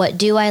 what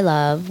do I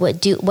love?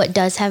 What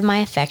does have my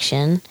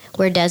affection?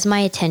 Where does my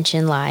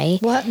attention lie?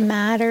 What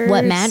matters?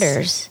 What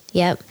matters?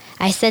 Yep.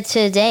 I said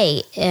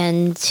today,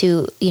 and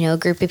to a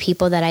group of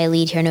people that I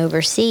lead here and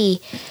oversee,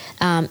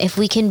 if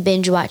we can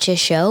binge watch a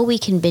show, we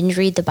can binge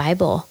read the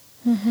Bible.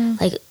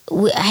 I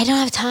don't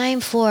have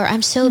time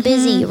I'm so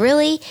busy.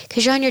 Really?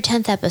 Because you're on your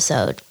 10th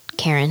episode.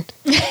 Karen,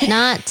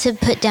 not to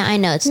put down. I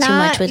know it's too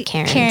much with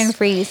Karens. Karen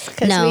Freeze.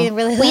 No, we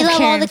really love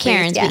Karen all the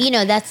Karens, Freeze, yeah.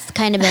 but that's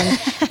kind of been.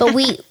 But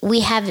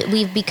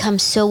we've become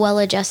so well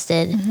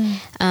adjusted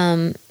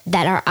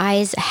that our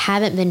eyes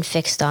haven't been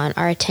fixed on,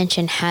 our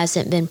attention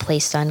hasn't been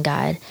placed on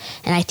God,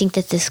 and I think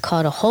that this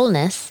call to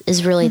wholeness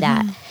is really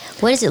that.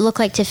 What does it look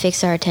like to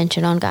fix our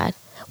attention on God?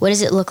 What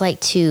does it look like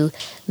to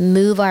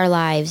move our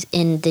lives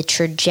in the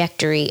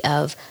trajectory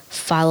of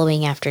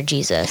following after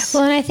Jesus?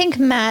 Well, and I think,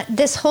 Matt,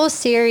 this whole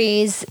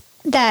series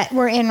that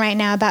we're in right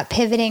now about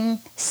pivoting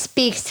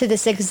speaks to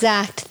this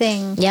exact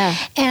thing. Yeah.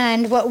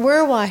 And what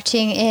we're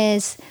watching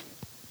is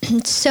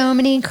so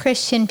many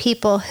Christian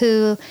people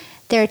who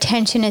their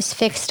attention is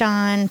fixed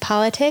on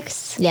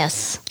politics.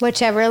 Yes.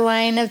 Whichever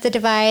line of the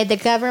divide, the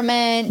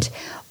government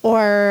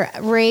or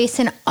race,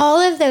 and all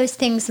of those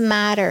things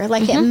matter.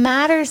 It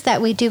matters that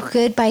we do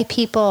good by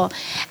people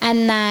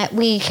and that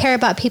we care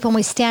about people and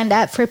we stand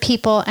up for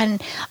people,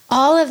 and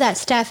all of that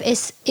stuff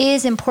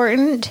is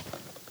important.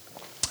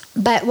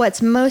 But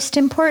what's most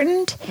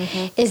important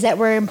is that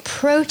we're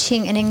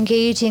approaching and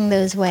engaging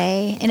those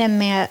way in a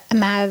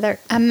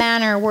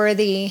manner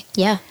worthy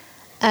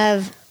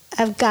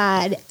of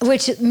God,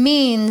 which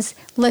means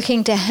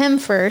looking to Him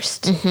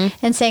first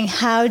and saying,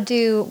 how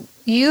do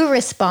you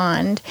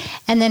respond,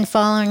 and then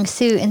following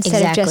suit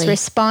instead of just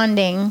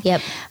responding.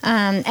 Yep.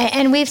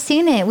 And we've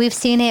seen it. We've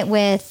seen it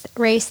with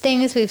race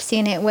things. We've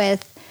seen it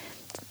with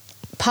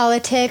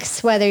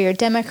politics, whether you're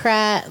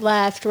Democrat,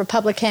 left,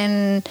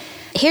 Republican.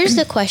 Here's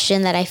the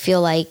question that I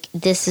feel like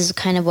this is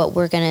kind of what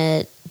we're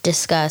going to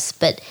discuss,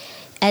 but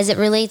as it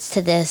relates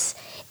to this,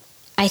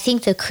 I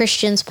think the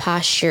Christian's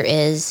posture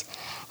is,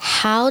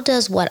 how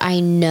does what I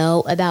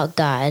know about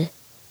God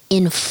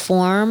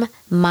inform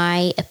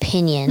my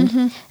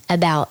opinion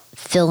about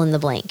fill in the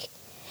blank,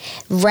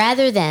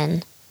 rather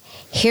than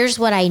here's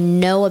what I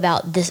know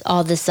about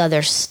all this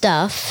other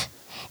stuff,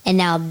 and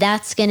now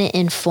that's going to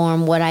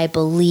inform what I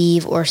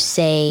believe or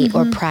say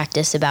or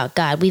practice about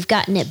God. We've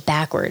gotten it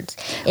backwards.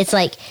 It's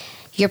like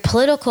your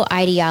political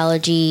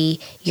ideology,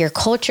 your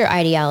culture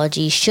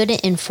ideology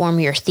shouldn't inform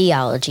your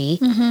theology.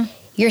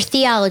 Your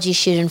theology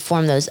should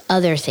inform those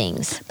other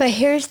things. But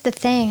here's the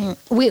thing.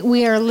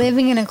 We are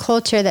living in a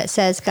culture that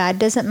says God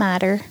doesn't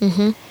matter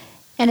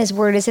and His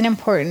word isn't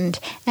important.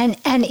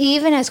 And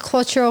even as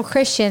cultural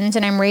Christians,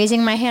 and I'm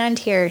raising my hand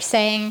here,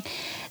 saying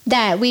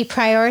that we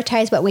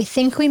prioritize what we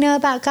think we know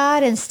about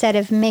God instead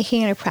of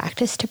making it a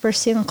practice to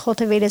pursue and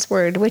cultivate His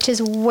Word, which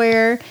is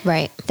where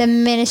the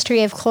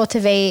ministry of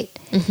Cultivate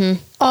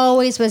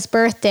always was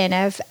birthed in,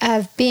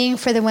 of being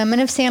for the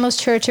women of Sandals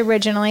Church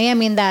originally. I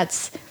mean,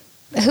 that's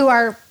who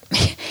our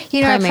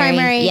our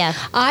primary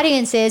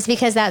audience is,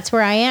 because that's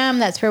where I am,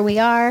 that's where we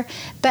are.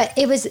 But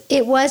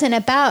it wasn't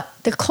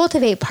about the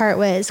cultivate part,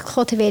 was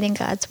cultivating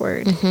God's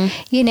Word,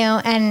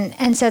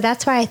 and so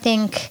that's why I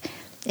think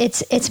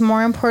it's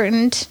more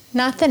important,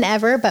 not than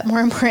ever, but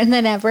more important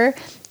than ever,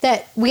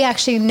 that we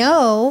actually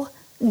know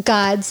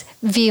God's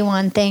view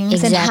on things.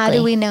 Exactly. And how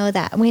do we know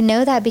that? We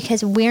know that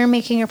because we're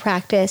making a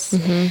practice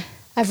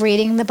of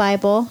reading the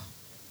Bible,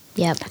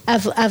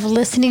 of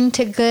listening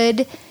to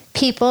good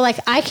people. Like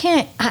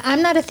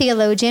I'm not a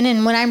theologian,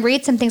 and when I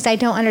read some things I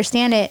don't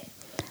understand it.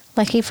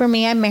 Lucky for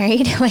me, I'm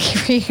married. Lucky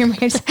for you, you're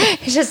married.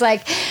 It's just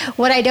like,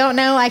 what I don't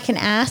know, I can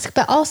ask.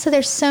 But also,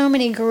 there's so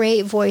many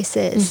great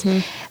voices.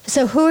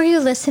 So who are you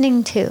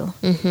listening to?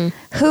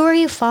 Who are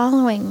you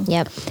following?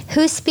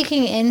 Who's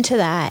speaking into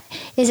that?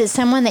 Is it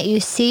someone that you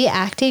see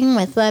acting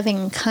with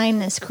loving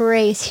kindness,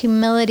 grace,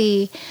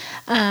 humility?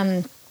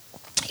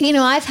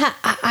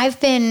 I've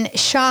been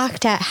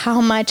shocked at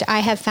how much I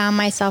have found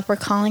myself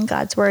recalling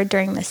God's Word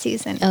during this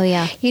season. Oh,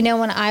 yeah.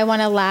 When I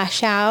want to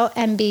lash out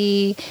and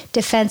be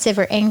defensive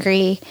or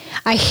angry,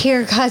 I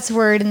hear God's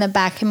Word in the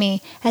back of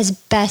me, as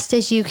best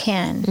as you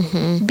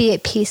can, be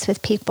at peace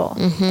with people.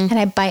 And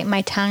I bite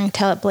my tongue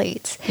till it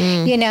bleeds.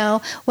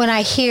 When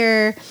I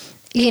hear,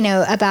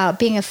 about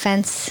being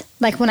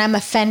like when I'm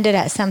offended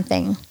at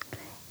something,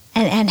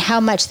 and how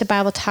much the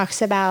Bible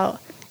talks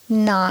about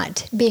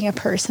not being a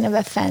person of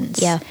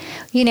offense.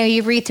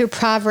 You read through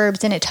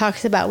Proverbs and it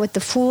talks about what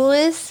the fool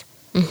is.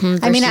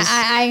 I mean,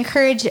 I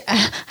encourage,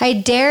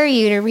 I dare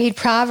you to read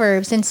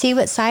Proverbs and see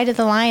what side of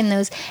the line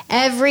those,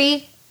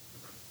 every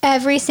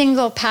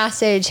single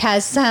passage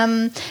has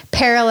some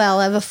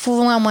parallel of a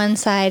fool on one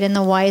side and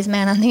the wise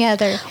man on the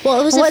other.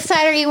 Well, what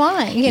side are you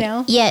on,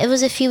 Yeah, it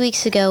was a few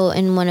weeks ago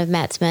in one of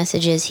Matt's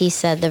messages, he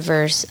said the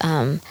verse,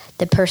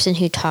 the person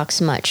who talks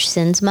much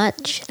sins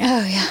much.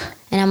 Oh, yeah.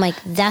 And I'm like,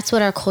 that's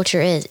what our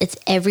culture is. It's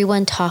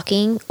everyone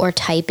talking or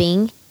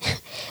typing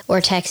or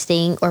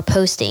texting or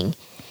posting.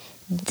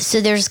 So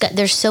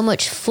there's so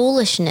much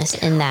foolishness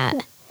in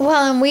that.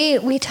 Well, and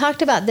we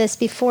talked about this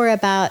before,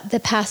 about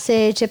the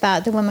passage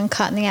about the woman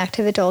caught in the act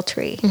of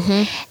adultery,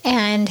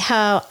 and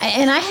how,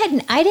 and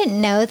I didn't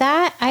know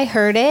that. I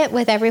heard it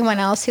with everyone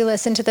else who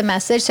listened to the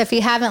message. So if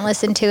you haven't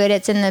listened to it,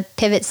 it's in the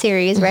Pivot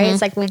series, right?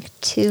 It's like week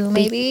 2,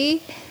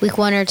 maybe week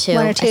 1 or 2.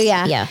 1 or 2,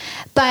 yeah.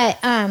 But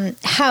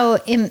how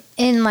in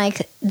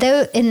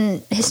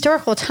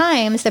historical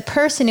times, the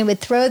person who would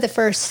throw the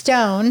first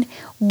stone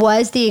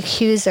was the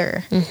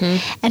accuser,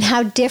 and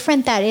how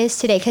different that is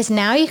today. Because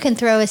now you can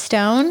throw a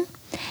stone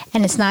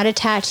and it's not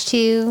attached to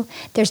you.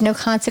 There's no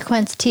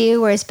consequence to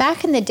you. Whereas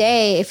back in the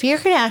day, if you're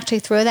going to actually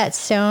throw that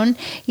stone,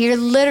 you're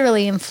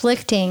literally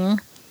inflicting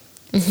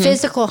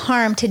physical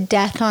harm to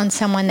death on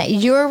someone that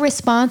you're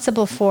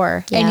responsible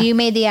for, and you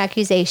made the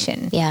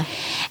accusation.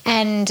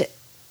 And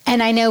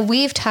I know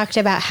we've talked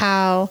about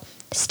how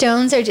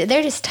stones they're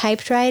just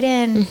typed right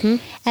in,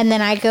 and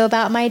then I go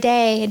about my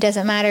day. It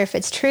doesn't matter if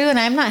it's true, and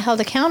I'm not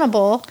held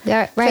accountable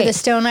for the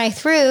stone I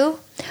threw,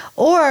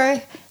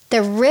 or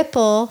the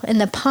ripple in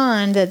the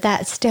pond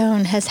that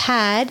stone has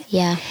had.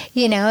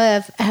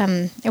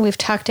 We've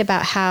talked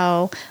about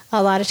how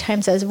a lot of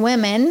times as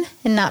women,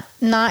 and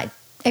not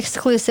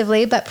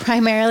exclusively, but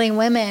primarily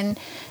women,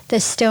 the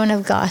stone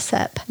of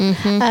gossip,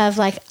 of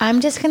like, I'm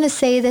just going to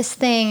say this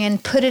thing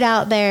and put it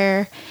out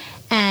there,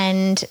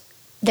 and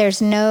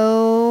there's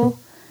no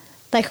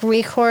like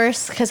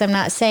recourse because I'm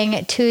not saying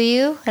it to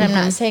you, and I'm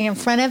not saying it in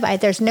front of.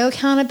 There's no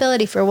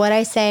accountability for what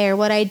I say or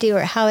what I do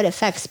or how it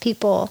affects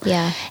people.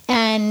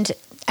 And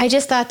I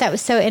just thought that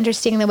was so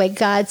interesting, the way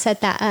God set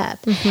that up.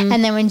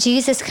 And then when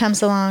Jesus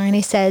comes along and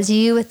he says,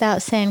 "You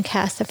without sin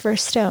cast the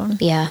first stone."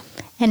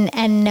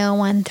 And no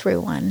one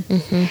threw one.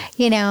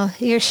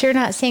 You're sure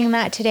not seeing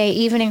that today,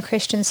 even in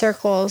Christian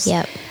circles.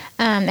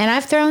 And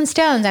I've thrown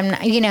stones.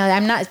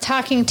 I'm not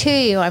talking to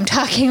you. I'm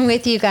talking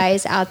with you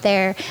guys out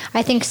there.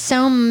 I think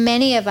so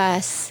many of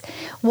us,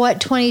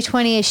 what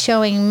 2020 is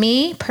showing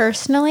me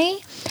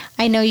personally,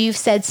 I know you've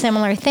said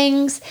similar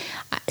things.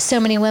 So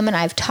many women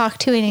I've talked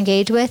to and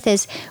engaged with,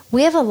 is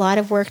we have a lot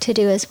of work to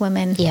do as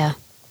women.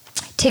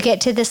 To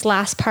get to this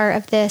last part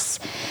of this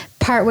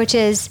part, which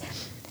is,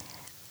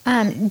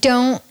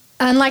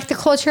 unlike the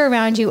culture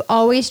around you,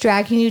 always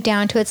dragging you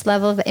down to its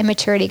level of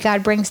immaturity.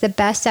 God brings the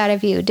best out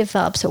of you,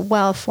 develops a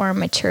well-formed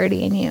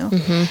maturity in you.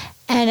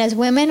 And as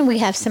women, we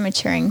have some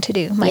maturing to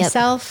do.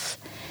 Myself,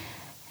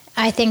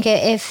 I think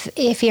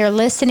if you're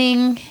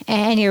listening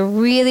and you're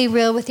really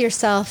real with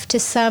yourself to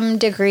some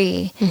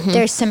degree,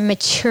 there's some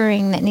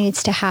maturing that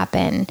needs to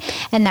happen.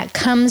 And that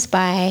comes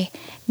by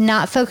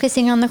not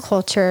focusing on the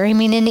culture. I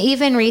mean, and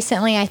even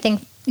recently, I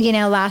think,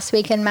 last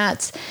week in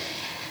Matt's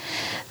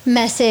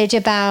message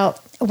about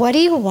what are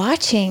you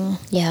watching?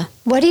 Yeah.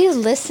 What are you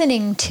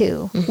listening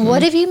to?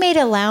 What have you made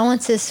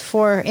allowances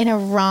for in a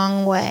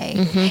wrong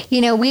way? You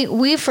know,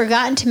 we've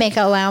forgotten to make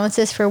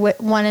allowances for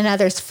one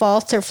another's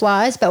faults or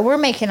flaws, but we're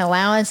making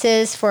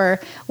allowances for,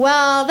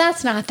 well,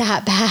 that's not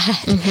that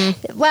bad.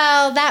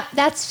 Well,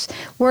 that's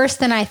worse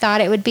than I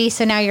thought it would be.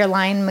 So now your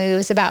line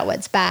moves about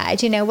what's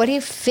bad. You know, what are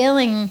you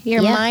filling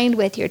your mind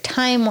with, your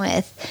time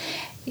with?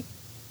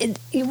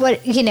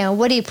 What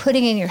are you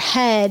putting in your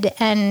head?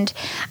 And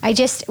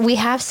we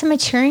have some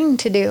maturing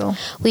to do.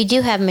 We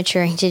do have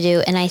maturing to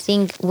do. And I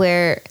think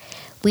where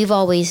we've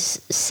always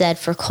said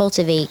for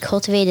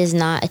cultivate is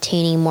not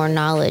attaining more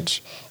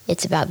knowledge.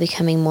 It's about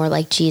becoming more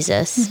like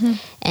Jesus.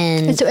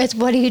 And it's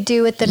what do you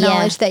do with the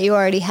knowledge that you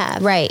already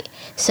have? Right.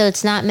 So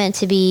it's not meant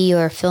to be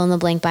your fill in the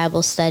blank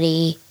Bible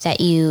study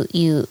that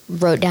you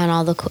wrote down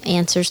all the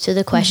answers to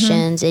the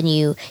questions and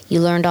you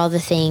learned all the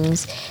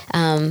things.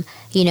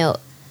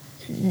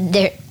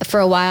 There, for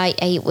a while,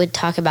 I would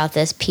talk about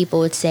this. People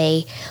would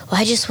say,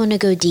 well, I just want to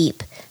go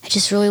deep. I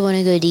just really want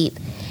to go deep.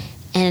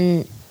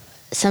 And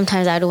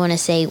sometimes I would want to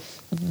say,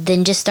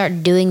 then just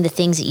start doing the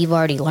things that you've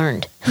already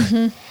learned.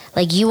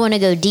 Like, you want to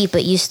go deep,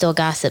 but you still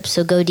gossip.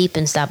 So go deep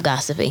and stop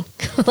gossiping.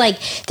 Like,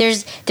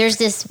 there's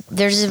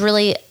this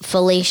really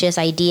fallacious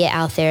idea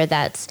out there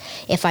that's,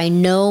 if I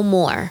know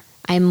more,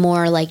 I'm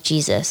more like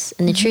Jesus.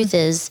 And the truth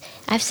is,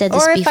 I've said this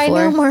before. Or if I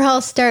know more,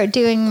 I'll start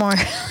doing more.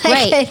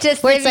 Right.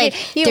 Where it's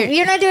like,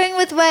 you're not doing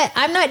with what,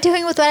 I'm not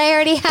doing with what I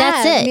already have.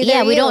 That's it.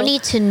 Yeah, we don't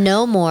need to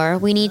know more.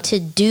 We need to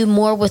do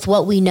more with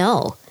what we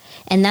know.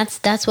 And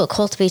that's what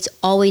Cultivate's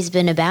always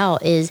been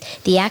about, is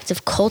the act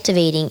of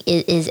cultivating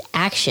is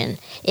action.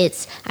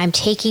 It's, I'm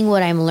taking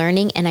what I'm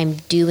learning and I'm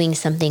doing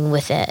something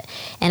with it.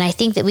 And I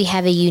think that we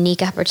have a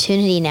unique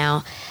opportunity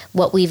now,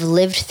 what we've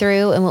lived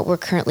through and what we're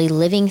currently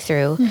living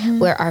through,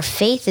 where our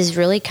faith is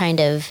really kind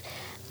of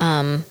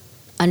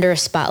under a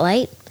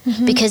spotlight,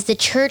 because the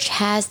church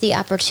has the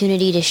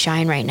opportunity to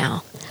shine right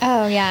now.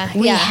 Oh, yeah.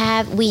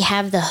 We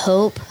have the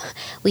hope.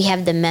 We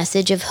have the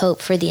message of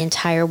hope for the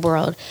entire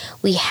world.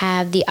 We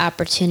have the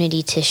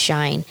opportunity to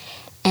shine.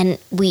 And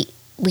we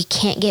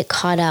can't get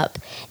caught up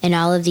in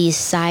all of these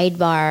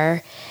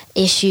sidebar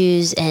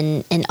issues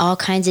and all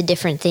kinds of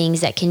different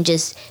things that can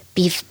just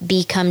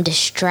become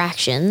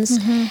distractions,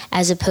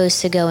 as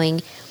opposed to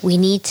going, we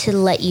need to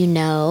let you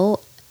know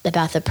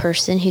about the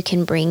person who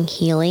can bring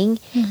healing,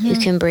 who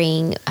can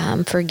bring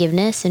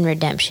forgiveness and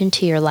redemption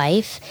to your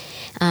life.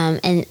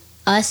 And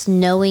us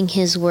knowing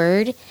his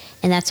word,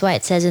 and that's why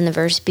it says in the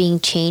verse,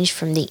 being changed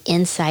from the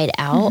inside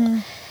out,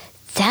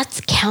 that's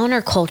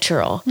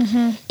countercultural.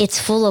 It's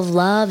full of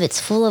love,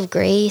 it's full of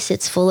grace,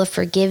 it's full of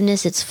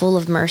forgiveness, it's full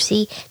of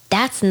mercy.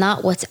 That's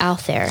not what's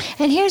out there.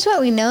 And here's what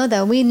we know,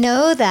 though. We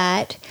know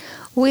that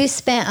we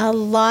spent a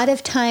lot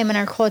of time in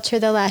our culture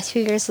the last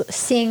few years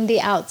seeing the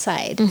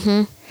outside.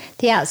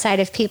 The outside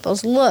of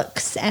people's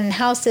looks and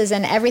houses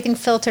and everything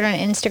filtered on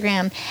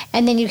Instagram.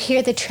 And then you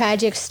hear the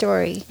tragic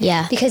story.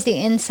 Yeah. Because the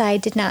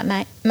inside did not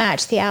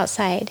match the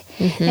outside.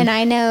 And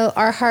I know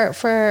our heart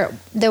for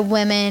the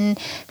women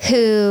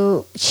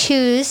who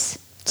choose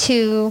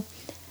to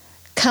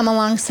come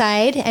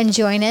alongside and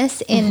join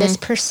us in this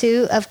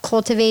pursuit of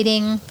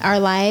cultivating our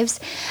lives.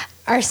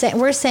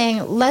 We're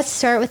saying, let's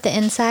start with the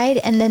inside,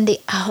 and then the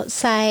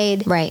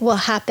outside will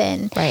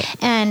happen. Right.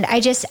 And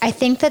I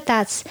think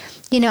that's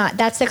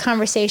the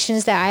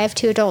conversations that I have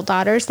 2 adult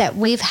daughters that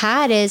we've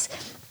had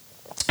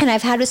and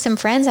I've had with some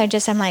friends.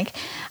 I'm like,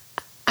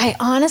 I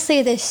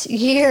honestly this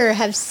year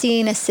have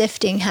seen a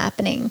sifting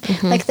happening.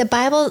 Like the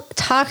Bible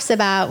talks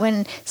about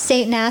when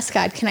Satan asked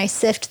God, can I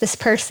sift this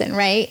person,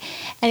 right?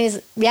 And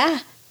he's, yeah.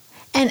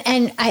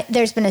 And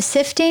there's been a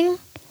sifting,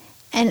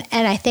 and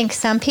I think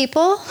some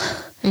people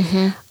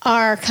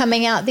are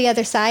coming out the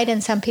other side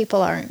and some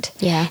people aren't.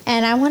 Yeah.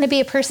 And I want to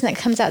be a person that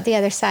comes out the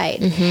other side.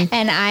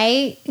 And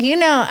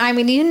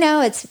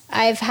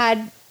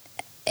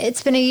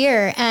it's been a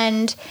year,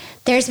 and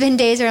there's been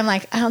days where I'm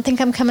like, I don't think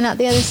I'm coming out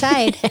the other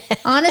side.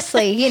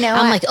 Honestly,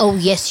 I'm like, oh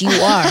yes, you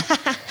are.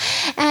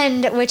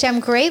 And which I'm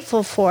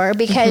grateful for,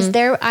 because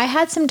I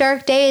had some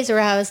dark days where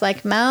I was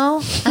like,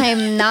 Mel,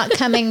 I'm not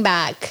coming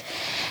back.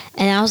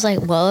 And I was like,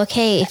 well,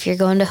 okay, if you're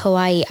going to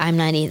Hawaii, I'm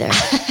not either.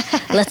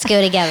 Let's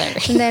go together.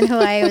 And then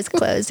Hawaii was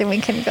closed and we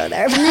couldn't go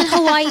there. And then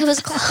Hawaii was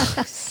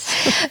closed.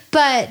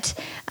 But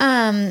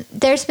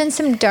there's been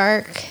some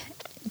dark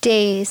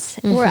days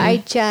where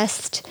I'm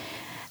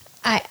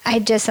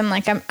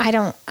like, I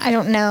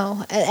don't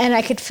know. And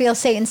I could feel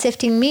Satan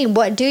sifting me.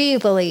 What do you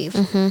believe?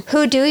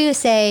 Who do you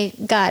say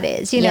God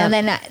is? And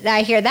then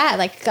I hear that,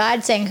 like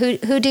God saying,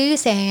 who do you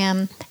say I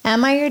am?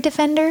 Am I your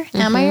defender?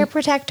 Am I your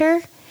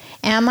protector?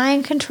 Am I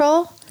in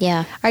control?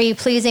 Yeah. Are you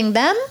pleasing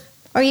them,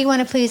 or you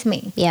want to please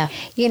me? Yeah.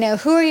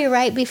 Who are you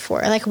right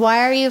before? Like,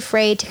 why are you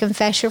afraid to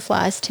confess your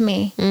flaws to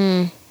me?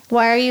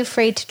 Why are you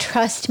afraid to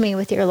trust me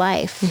with your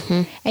life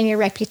and your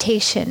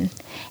reputation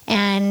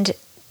and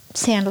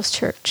Sandals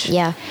Church?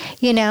 Yeah.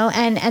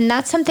 And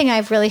that's something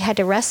I've really had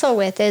to wrestle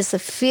with, is the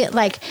feel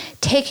like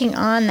taking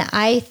on that.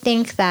 I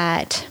think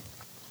that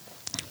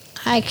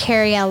I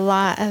carry a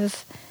lot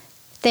of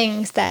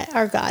things that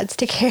are God's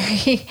to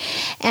carry.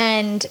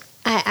 And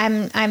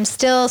I'm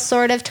still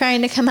sort of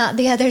trying to come out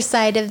the other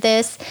side of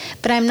this,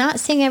 but I'm not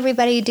seeing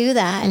everybody do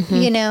that,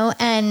 you know,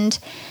 and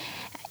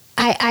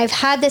I've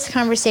had this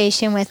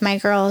conversation with my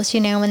girls, you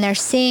know, when they're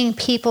seeing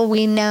people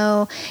we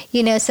know,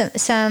 you know,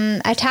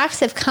 some attacks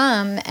have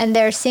come and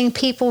they're seeing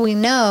people we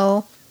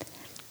know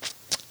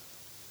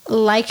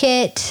like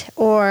it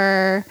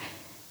or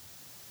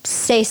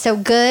say so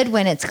good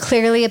when it's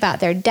clearly about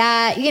their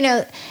dad. You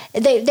know,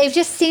 they've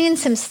just seen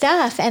some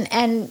stuff.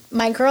 And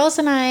my girls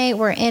and I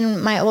were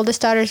in my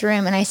oldest daughter's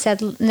room, and I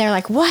said, and they're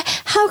like,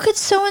 what? How could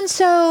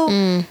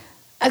so-and-so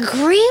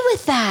agree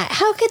with that?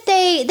 How could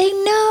they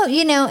know,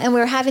 you know? And we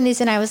were having these,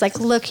 and I was like,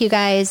 look, you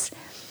guys,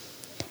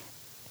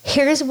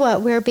 here's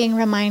what we're being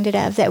reminded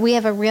of, that we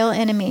have a real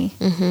enemy.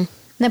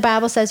 The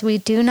Bible says we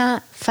do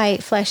not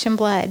fight flesh and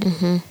blood.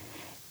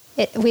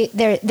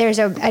 There's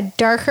a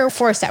darker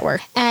force at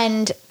work.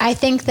 And I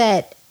think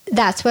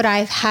that's what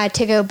I've had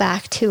to go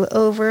back to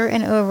over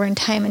and over and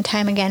time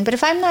again. But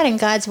if I'm not in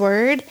God's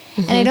word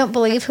and I don't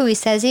believe who he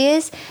says he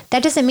is,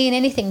 that doesn't mean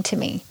anything to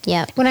me.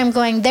 When I'm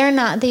going, they're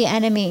not the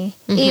enemy,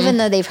 even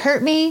though they've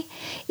hurt me,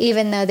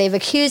 even though they've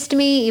accused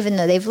me, even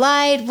though they've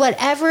lied,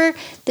 whatever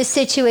the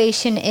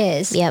situation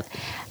is.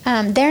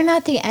 They're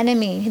not the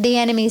enemy. The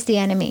enemy's the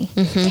enemy.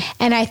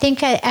 And I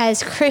think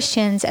as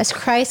Christians, as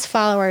Christ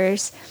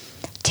followers,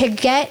 to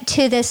get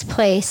to this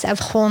place of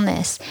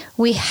wholeness,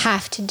 we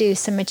have to do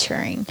some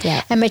maturing.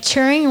 And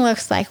maturing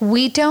looks like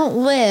we don't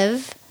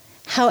live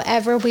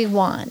however we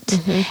want.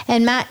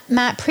 And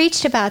Matt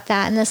preached about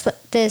that in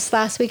this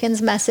last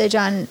weekend's message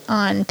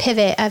on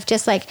Pivot, of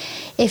just like,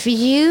 if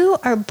you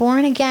are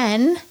born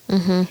again,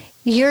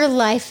 your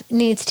life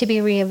needs to be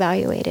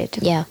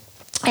reevaluated.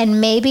 And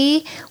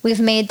maybe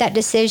we've made that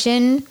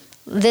decision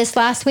this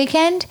last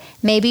weekend.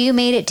 Maybe you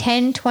made it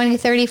 10, 20,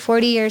 30,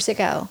 40 years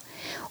ago.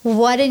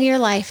 What in your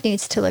life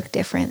needs to look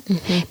different?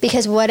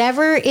 Because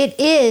whatever it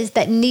is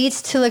that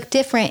needs to look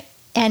different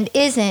and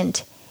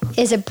isn't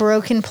is a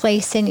broken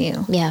place in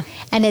you.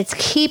 And it's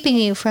keeping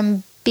you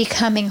from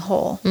becoming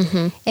whole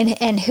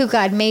and who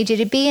God made you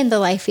to be and the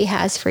life he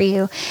has for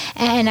you.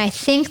 And I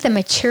think the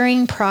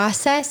maturing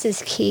process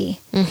is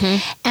key.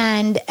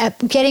 And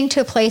getting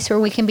to a place where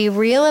we can be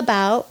real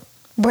about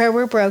where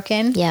we're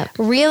broken,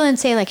 real and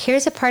say, like,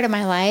 here's a part of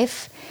my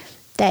life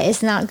that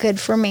is not good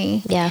for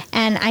me.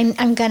 And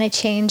I'm going to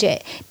change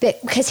it.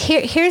 Because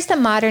here's the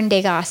modern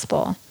day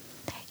gospel.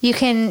 You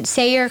can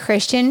say you're a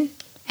Christian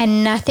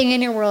and nothing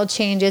in your world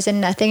changes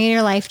and nothing in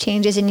your life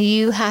changes and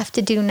you have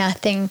to do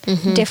nothing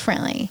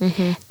differently.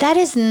 That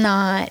is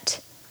not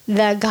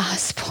the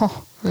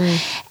gospel.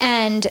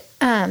 And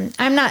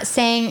I'm not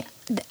saying,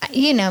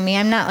 you know me,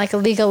 I'm not like a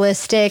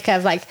legalistic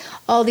of like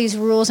all these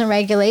rules and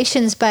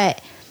regulations,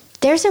 but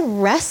there's a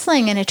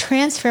wrestling and a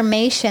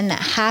transformation that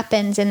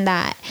happens in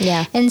that.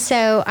 And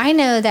so I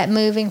know that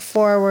moving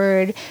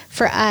forward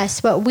for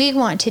us, what we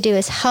want to do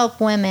is help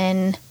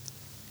women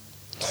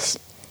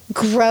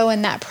grow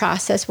in that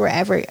process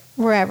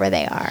wherever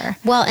they are.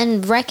 Well,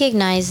 and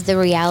recognize the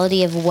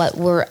reality of what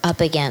we're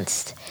up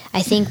against.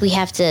 I think we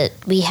have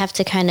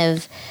to kind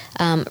of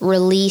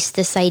release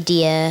this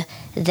idea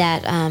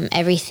that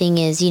everything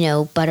is, you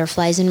know,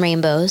 butterflies and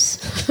rainbows.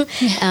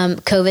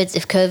 If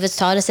COVID's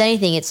taught us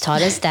anything, it's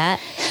taught us that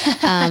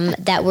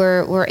that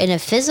we're in a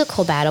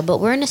physical battle, but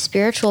we're in a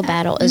spiritual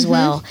battle as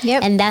well.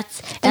 And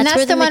that's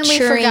where the one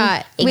maturing, we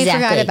forgot. We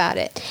forgot about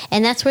it.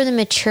 And that's where the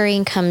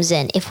maturing comes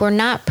in. If we're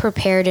not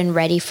prepared and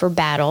ready for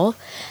battle,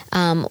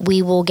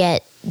 we will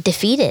get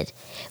defeated.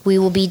 We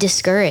will be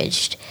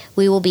discouraged.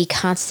 We will be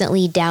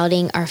constantly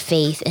doubting our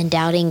faith and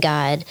doubting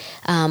God.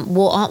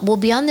 We'll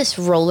be on this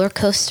roller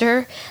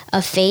coaster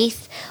of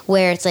faith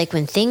where it's like,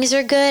 when things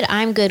are good,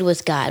 I'm good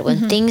with God.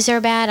 When things are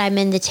bad, I'm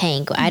in the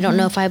tank. I don't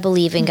know if I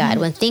believe in God.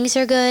 When things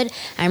are good,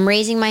 I'm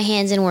raising my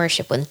hands in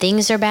worship. When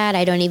things are bad,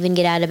 I don't even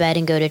get out of bed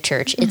and go to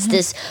church. It's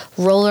this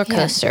roller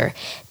coaster.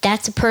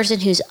 That's a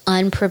person who's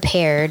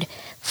unprepared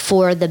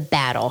for the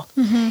battle.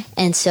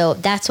 And so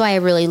that's why I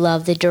really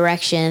love the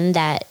direction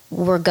that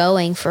we're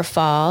going for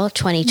fall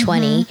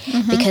 2020,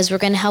 because we're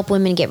going to help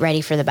women get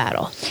ready for the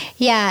battle.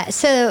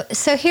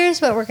 So here's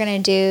what we're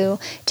going to do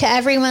to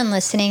everyone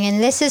listening,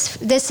 and this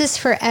is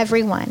for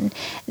everyone,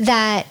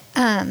 that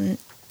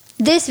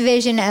this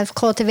vision of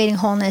cultivating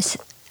wholeness,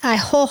 I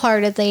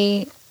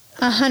wholeheartedly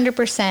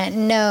 100%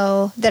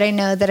 know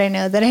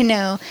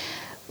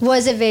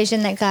was a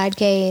vision that God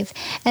gave.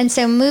 And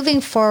so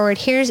moving forward,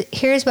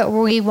 here's what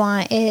we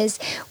want is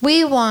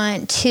we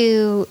want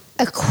to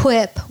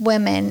equip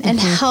women and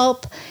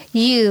help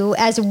you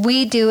as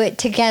we do it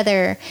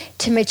together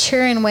to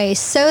mature in ways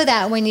so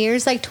that when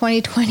years like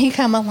 2020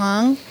 come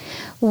along,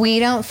 we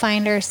don't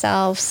find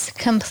ourselves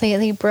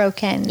completely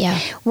broken.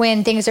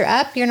 When things are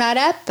up, you're not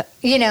up,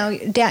 you know,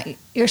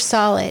 you're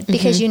solid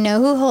because you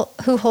know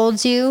who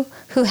holds you,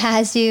 who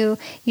has you,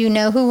 you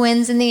know who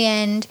wins in the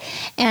end,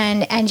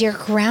 and you're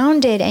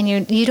grounded and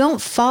you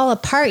don't fall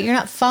apart. You're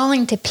not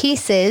falling to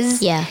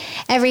pieces.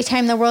 Every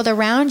time the world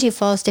around you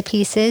falls to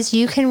pieces,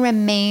 you can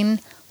remain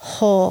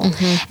whole.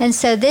 And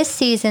so this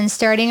season,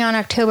 starting on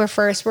October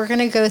 1st, we're going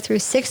to go through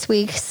 6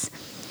 weeks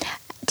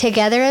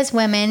together as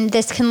women.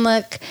 This can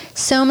look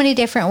so many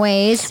different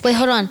ways. Wait,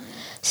 hold on.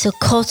 So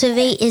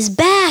Cultivate is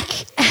back.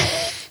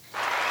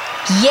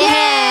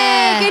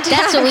 Yeah, good job,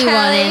 that's what we Callie.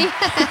 wanted.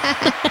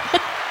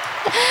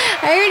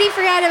 I already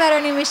forgot about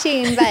our new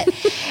machine, but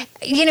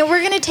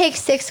we're going to take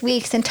 6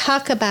 weeks and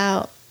talk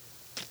about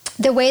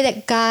the way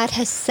that God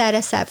has set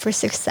us up for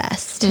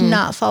success, to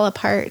not fall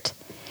apart.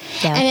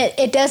 Yeah. And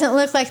it doesn't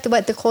look like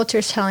what the culture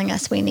is telling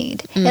us we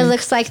need. It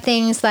looks like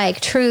things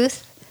like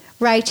truth,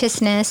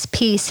 righteousness,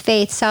 peace,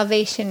 faith,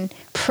 salvation,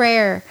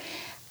 prayer.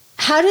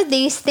 How do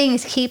these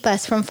things keep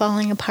us from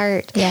falling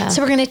apart? Yeah.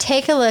 So we're going to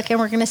take a look and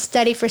we're going to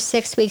study for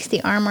 6 weeks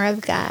the armor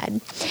of God.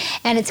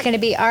 And it's going to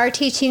be our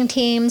teaching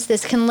teams.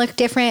 This can look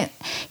different.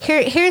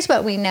 Here's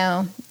what we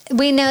know.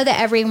 We know that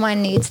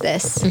everyone needs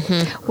this,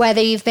 whether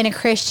you've been a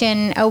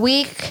Christian a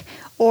week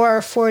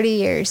or 40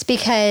 years,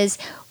 because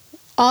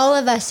all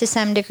of us to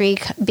some degree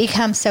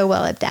become so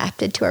well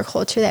adapted to our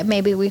culture that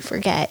maybe we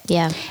forget.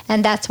 Yeah.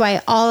 And that's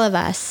why all of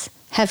us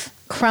have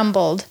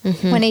crumbled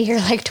when a year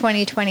like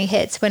 2020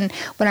 hits, when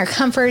our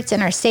comforts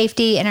and our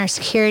safety and our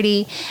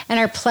security and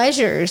our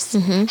pleasures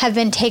have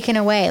been taken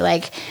away.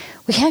 Like,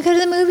 we can't go to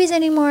the movies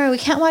anymore. We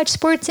can't watch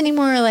sports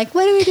anymore. Like,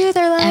 what do we do with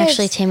our lives?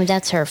 Actually, Tammy,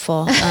 that's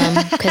hurtful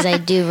because I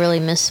do really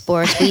miss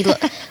sports.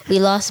 We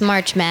lost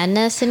March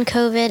Madness in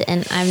COVID,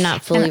 and I'm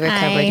not fully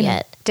recovered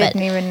yet.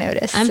 Didn't even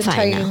notice I'm until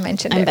fine you now.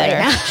 mentioned I'm it better.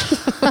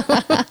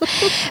 right now.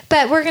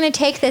 But we're going to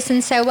take this,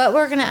 and so what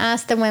we're going to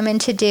ask the women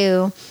to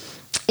do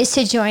is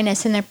to join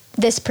us in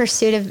this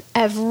pursuit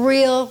of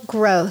real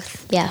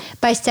growth. Yeah.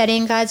 By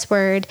studying God's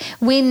Word.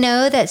 We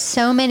know that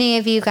so many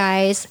of you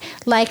guys,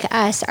 like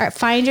us,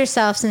 find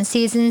yourselves in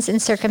seasons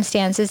and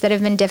circumstances that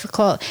have been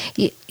difficult.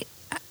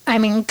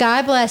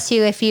 God bless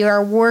you if you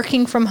are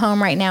working from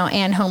home right now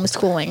and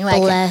homeschooling.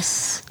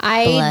 Bless.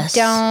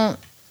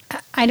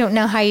 I don't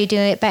know how you do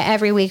it, but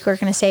every week we're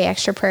going to say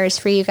extra prayers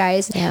for you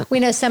guys. Yep. We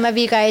know some of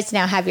you guys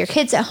now have your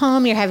kids at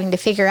home. You're having to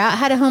figure out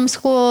how to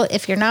homeschool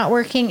if you're not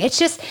working.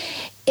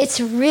 It's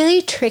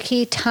really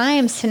tricky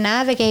times to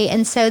navigate.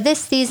 And so this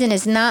season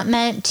is not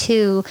meant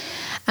to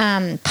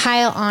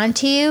pile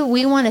onto you.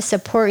 We want to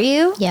support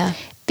you. Yeah.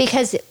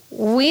 Because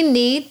we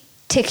need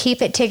to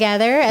keep it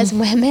together as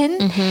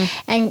women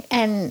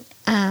and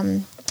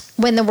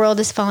when the world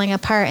is falling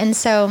apart. And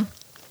so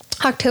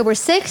October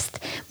 6th,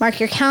 mark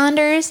your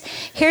calendars.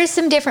 Here's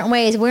some different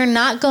ways. We're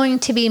not going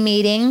to be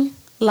meeting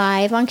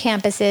live on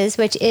campuses,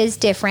 which is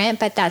different,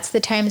 but that's the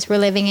times we're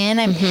living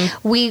in.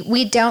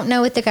 We don't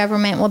know what the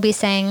government will be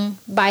saying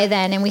by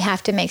then, and we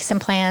have to make some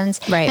plans.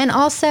 Right. And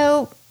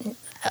also,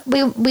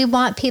 we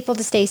want people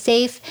to stay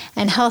safe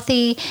and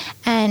healthy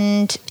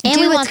and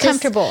do what's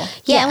comfortable.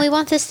 And we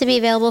want this to be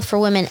available for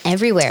women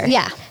everywhere.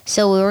 Yeah.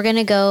 So we're going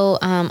to go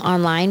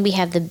online. We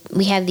have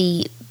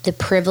the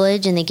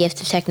privilege and the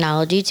gift of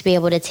technology to be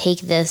able to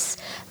take this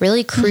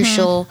really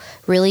crucial,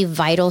 really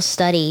vital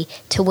study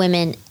to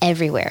women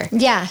everywhere.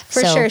 Yeah,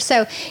 for sure.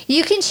 So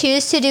you can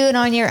choose to do it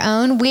on your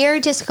own. We are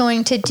just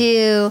going to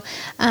do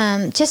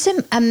just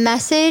a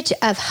message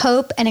of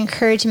hope and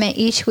encouragement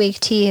each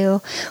week to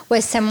you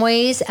with some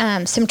ways,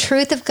 some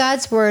truth of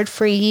God's Word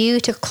for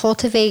you to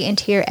cultivate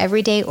into your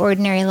everyday,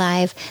 ordinary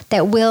life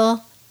that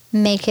will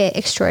make it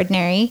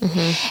extraordinary.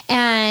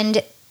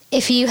 And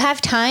if you have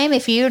time,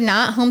 if you're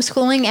not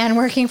homeschooling and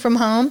working from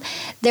home,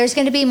 there's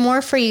going to be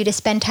more for you to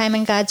spend time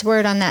in God's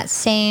Word on that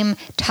same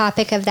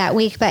topic of that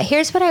week. But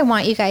here's what I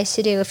want you guys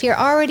to do. If you're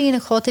already in a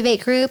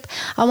Cultivate group,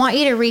 I want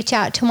you to reach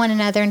out to one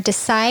another and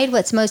decide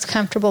what's most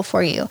comfortable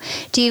for you.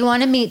 Do you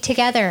want to meet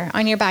together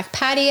on your back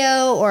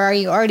patio, or are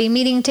you already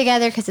meeting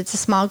together because it's a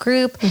small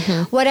group?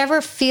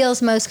 Whatever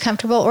feels most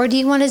comfortable. Or do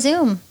you want to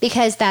Zoom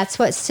because that's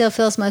what still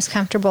feels most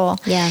comfortable?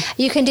 Yeah.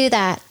 You can do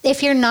that.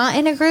 If you're not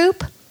in a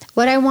group,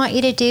 what I want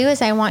you to do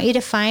is I want you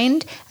to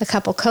find a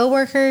couple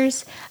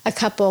coworkers, a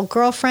couple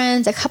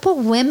girlfriends, a couple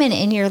women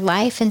in your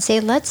life and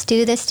say, let's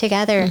do this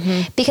together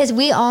because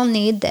we all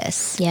need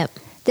this. Yep.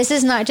 This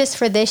is not just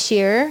for this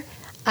year.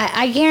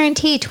 I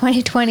guarantee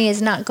 2020 is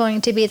not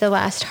going to be the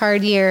last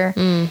hard year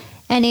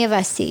any of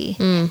us see.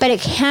 But it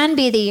can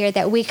be the year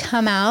that we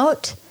come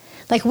out.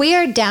 Like, we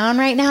are down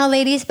right now,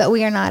 ladies, but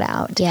we are not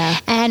out. Yeah.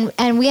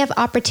 And we have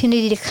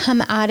opportunity to come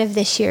out of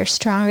this year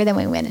stronger than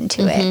we went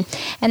into it.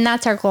 And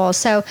that's our goal.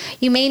 So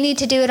you may need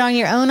to do it on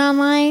your own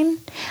online,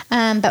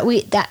 but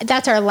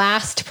that's our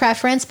last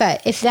preference.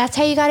 But if that's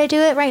how you got to do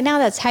it right now,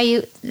 that's how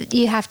you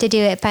have to do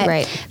it.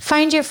 But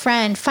find your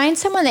friend. Find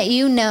someone that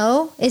you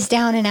know is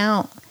down and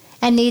out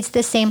and needs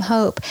the same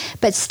hope.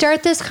 But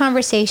start those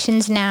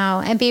conversations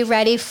now and be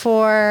ready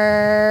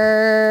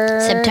for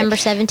September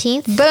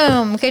 17th.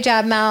 Boom. Good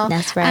job, Mel.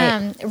 That's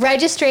right.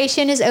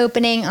 Registration is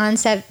opening on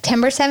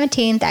September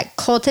 17th at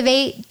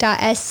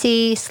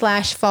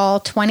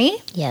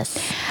cultivate.sc/fall20. Yes.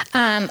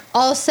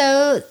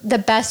 Also, the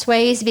best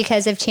ways,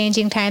 because of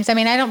changing times, I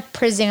mean, I don't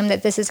presume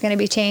that this is going to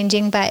be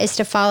changing, but is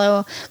to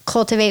follow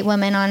Cultivate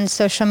Women on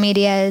social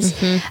medias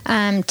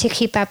to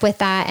keep up with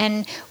that.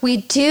 And we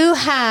do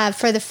have,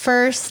 for the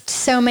first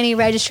so many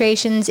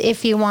registrations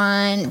if you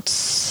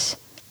want.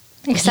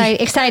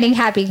 Exciting,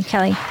 happy,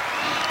 Kelly.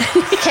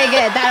 Okay,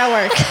 good. That'll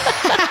work.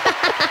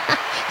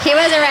 He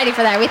wasn't ready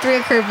for that. We threw a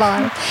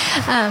curveball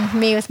on him.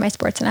 Me with my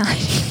sports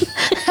analogy.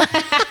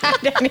 I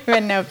don't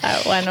even know if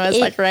that one was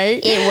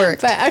right. It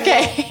worked. But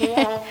okay.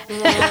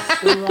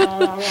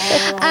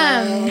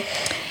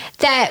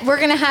 That we're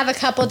going to have a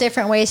couple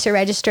different ways to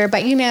register.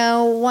 But,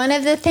 one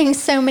of the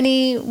things so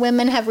many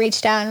women have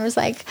reached out and was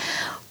like,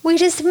 we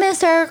just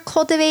miss our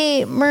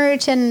Cultivate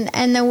merch and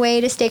the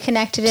way to stay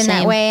connected in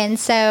that way. And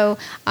so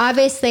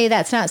obviously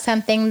that's not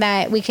something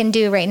that we can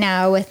do right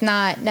now with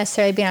not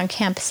necessarily being on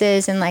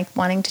campuses and like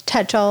wanting to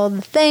touch all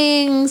the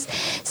things.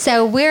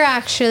 So we're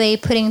actually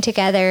putting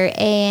together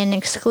an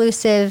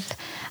exclusive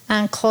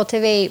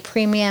Cultivate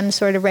premium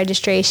sort of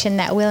registration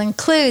that will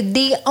include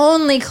the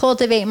only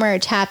Cultivate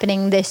merch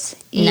happening this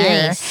year.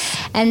 Nice.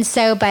 And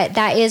so, but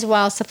that is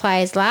while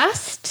supplies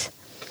last.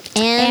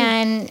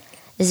 And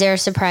is there a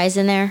surprise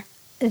in there?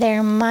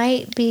 There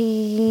might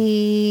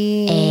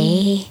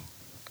be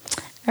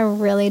a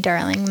really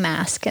darling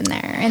mask in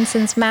there. And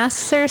since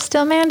masks are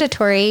still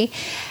mandatory,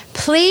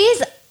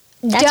 please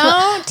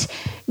don't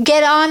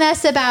get on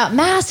us about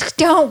masks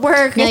don't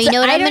work. No, you know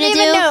what I'm going to do?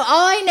 I don't even know.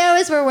 All I know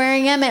is we're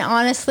wearing them. And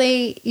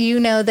honestly, you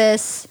know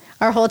this.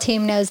 Our whole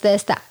team knows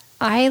this, that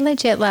I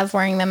legit love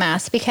wearing the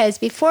mask, because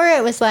before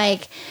it was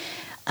like,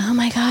 oh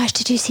my gosh,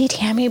 did you see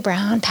Tammy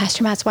Brown,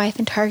 Pastor Matt's wife,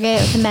 in Target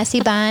with a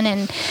messy bun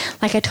and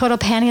like a total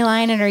panty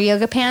line in her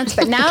yoga pants?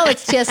 But now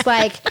it's just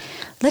like,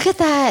 look at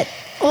that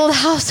old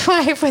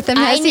housewife with a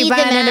messy bun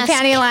and a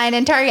panty line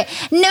in Target.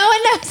 No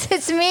one knows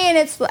it's me,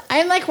 and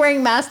I'm like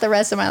wearing masks the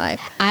rest of my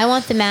life. I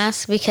want the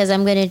mask because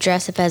I'm going to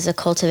dress up as a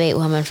Cultivate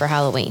woman for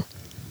Halloween.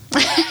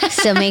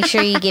 So make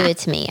sure you give it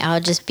to me. I'll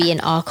just be in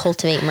all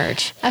Cultivate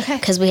merch. Okay.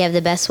 Because we have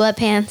the best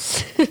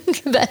sweatpants.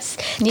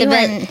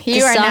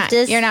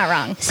 You're not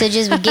wrong. So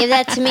just give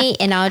that to me,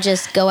 and I'll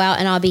just go out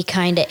and I'll be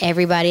kind to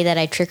everybody that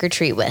I trick or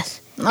treat with.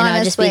 And Honestly.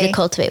 I'll just be the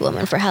Cultivate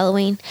woman for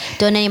Halloween.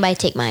 Don't anybody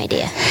take my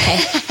idea, okay?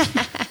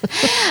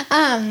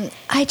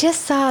 I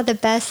just saw the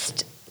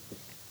best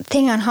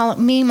thing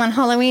on meme on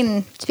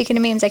Halloween. Speaking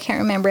of memes, I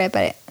can't remember it,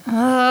 but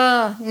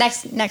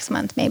next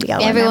month maybe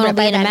I'll Everyone will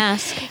remember be it in a by then.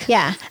 mask.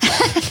 Yeah.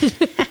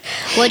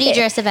 What do you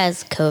dress up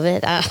as?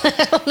 COVID? I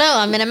don't know.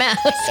 I'm in a mask.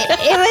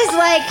 It was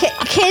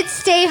like kids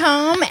stay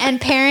home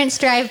and parents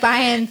drive by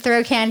and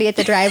throw candy at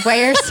the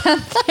driveway or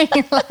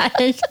something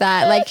like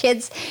that. Like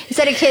kids,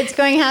 instead of kids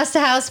going house to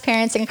house,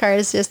 parents in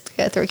cars just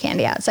go throw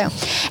candy out. So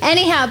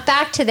anyhow,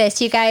 back to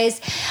this, you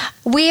guys.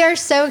 We are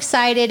so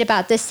excited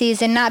about this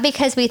season, not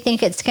because we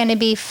think it's going to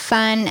be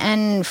fun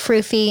and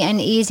froofy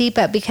and easy,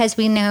 but because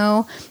we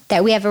know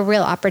that we have a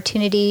real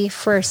opportunity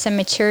for some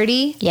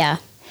maturity. Yeah.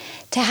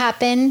 To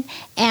happen,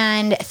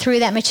 and through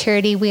that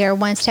maturity we are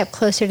one step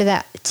closer to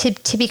that,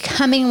 to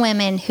becoming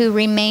women who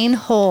remain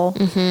whole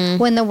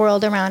when the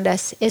world around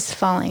us is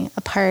falling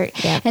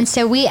apart. Yep. And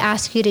so we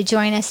ask you to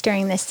join us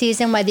during this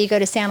season, whether you go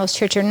to Sandals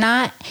Church or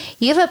not.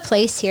 You have a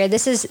place here.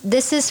 This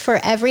is for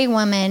every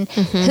woman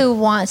who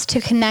wants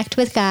to connect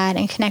with God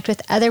and connect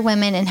with other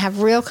women and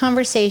have real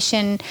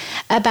conversation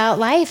about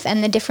life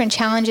and the different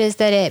challenges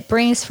that it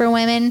brings for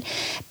women.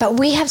 But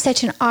we have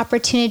such an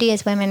opportunity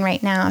as women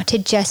right now to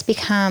just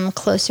become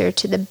closer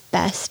to the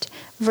best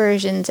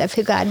versions of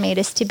who God made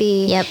us to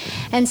be. Yep.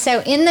 And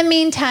so in the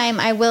meantime,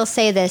 I will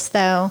say this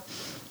though,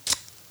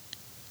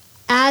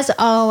 as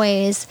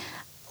always,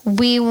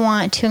 we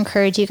want to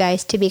encourage you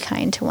guys to be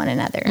kind to one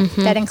another.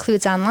 That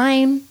includes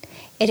online.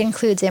 It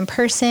includes in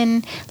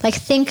person. Like,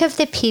 think of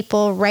the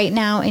people right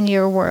now in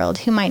your world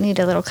who might need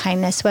a little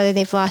kindness, whether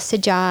they've lost a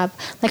job.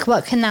 Like,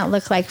 what can that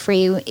look like for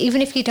you?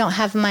 Even if you don't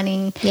have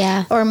money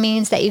or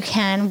means that you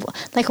can.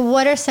 Like,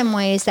 what are some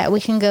ways that we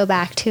can go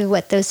back to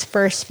what those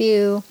first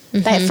few,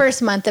 that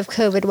first month of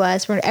COVID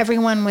was, where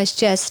everyone was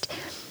just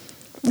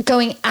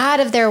going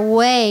out of their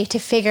way to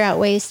figure out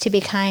ways to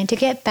be kind, to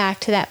get back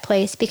to that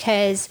place,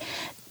 because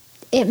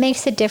it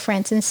makes a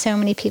difference in so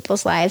many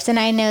people's lives. And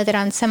I know that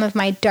on some of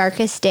my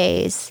darkest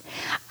days,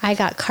 I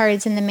got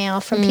cards in the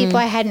mail from people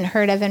I hadn't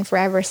heard of in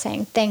forever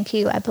saying, thank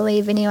you, I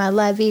believe in you, I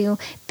love you,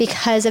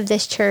 because of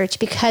this church,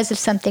 because of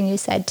something you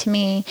said to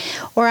me.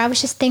 Or I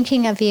was just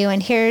thinking of you,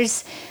 and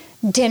here's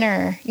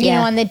dinner, you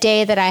know, on the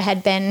day that I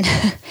had been,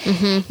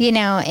 you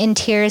know, in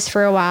tears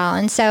for a while.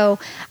 And so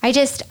I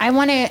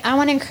want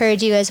to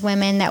encourage you as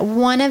women that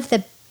one of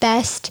the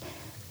best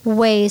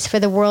ways for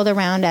the world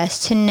around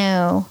us to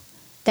know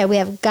that we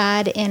have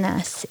God in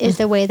us is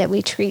the way that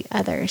we treat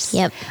others.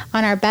 Yep.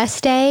 On our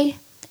best day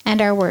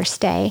and our worst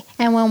day.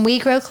 And when we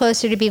grow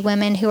closer to be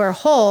women who are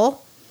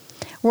whole,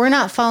 we're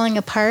not falling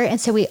apart,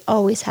 and so we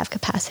always have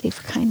capacity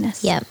for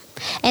kindness. Yep.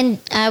 And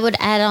I would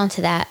add on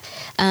to that,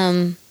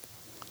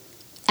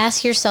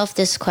 ask yourself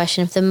this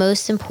question: if the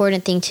most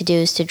important thing to do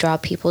is to draw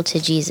people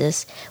to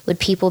Jesus, would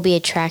people be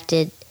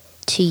attracted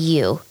to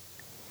you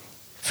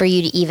for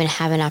you to even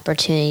have an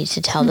opportunity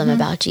to tell them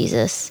about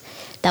Jesus?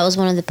 That was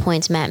one of the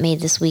points Matt made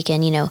this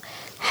weekend. You know,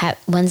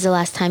 when's the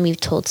last time you've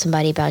told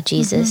somebody about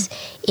Jesus?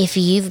 If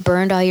you've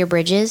burned all your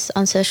bridges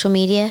on social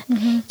media,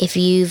 if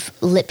you've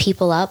lit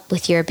people up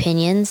with your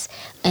opinions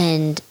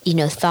and,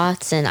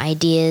 thoughts and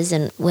ideas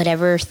and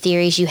whatever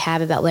theories you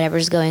have about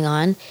whatever's going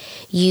on,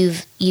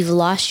 you've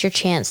lost your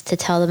chance to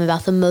tell them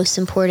about the most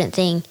important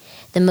thing,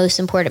 the most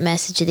important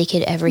message that they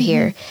could ever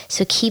hear.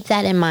 So keep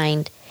that in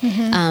mind.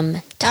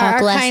 Talk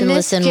our less and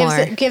listen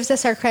more. Gives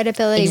us our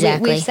credibility.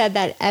 Exactly. We've said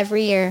that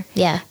every year.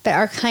 Yeah. But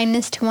our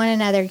kindness to one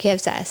another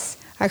gives us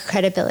our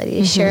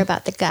credibility to share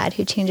about the God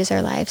who changes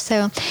our lives.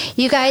 So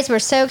you guys, we're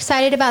so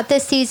excited about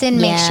this season.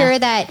 Make sure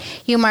that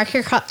you mark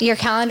your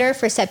calendar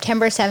for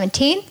September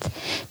 17th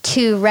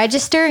to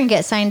register and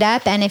get signed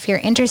up. And if you're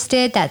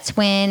interested, that's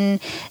when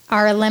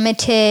our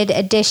limited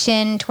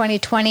edition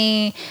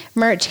 2020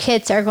 merch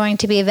kits are going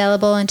to be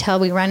available until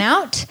we run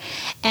out.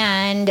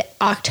 And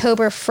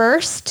October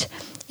 1st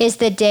is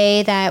the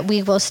day that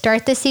we will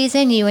start the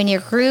season. You and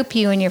your group,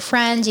 you and your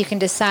friends, you can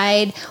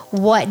decide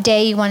what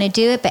day you want to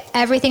do it, but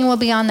everything will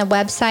be on the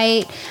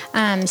website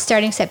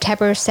starting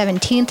September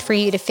 17th for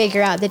you to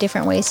figure out the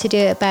different ways to do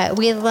it. But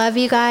we love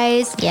you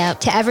guys.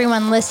 Yep. To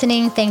everyone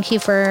listening, thank you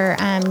for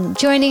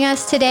joining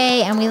us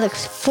today, and we look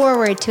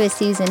forward to a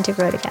season to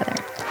grow together.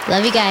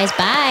 Love you guys.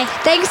 Bye.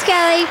 Thanks,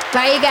 Kelly.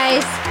 Bye, you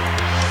guys.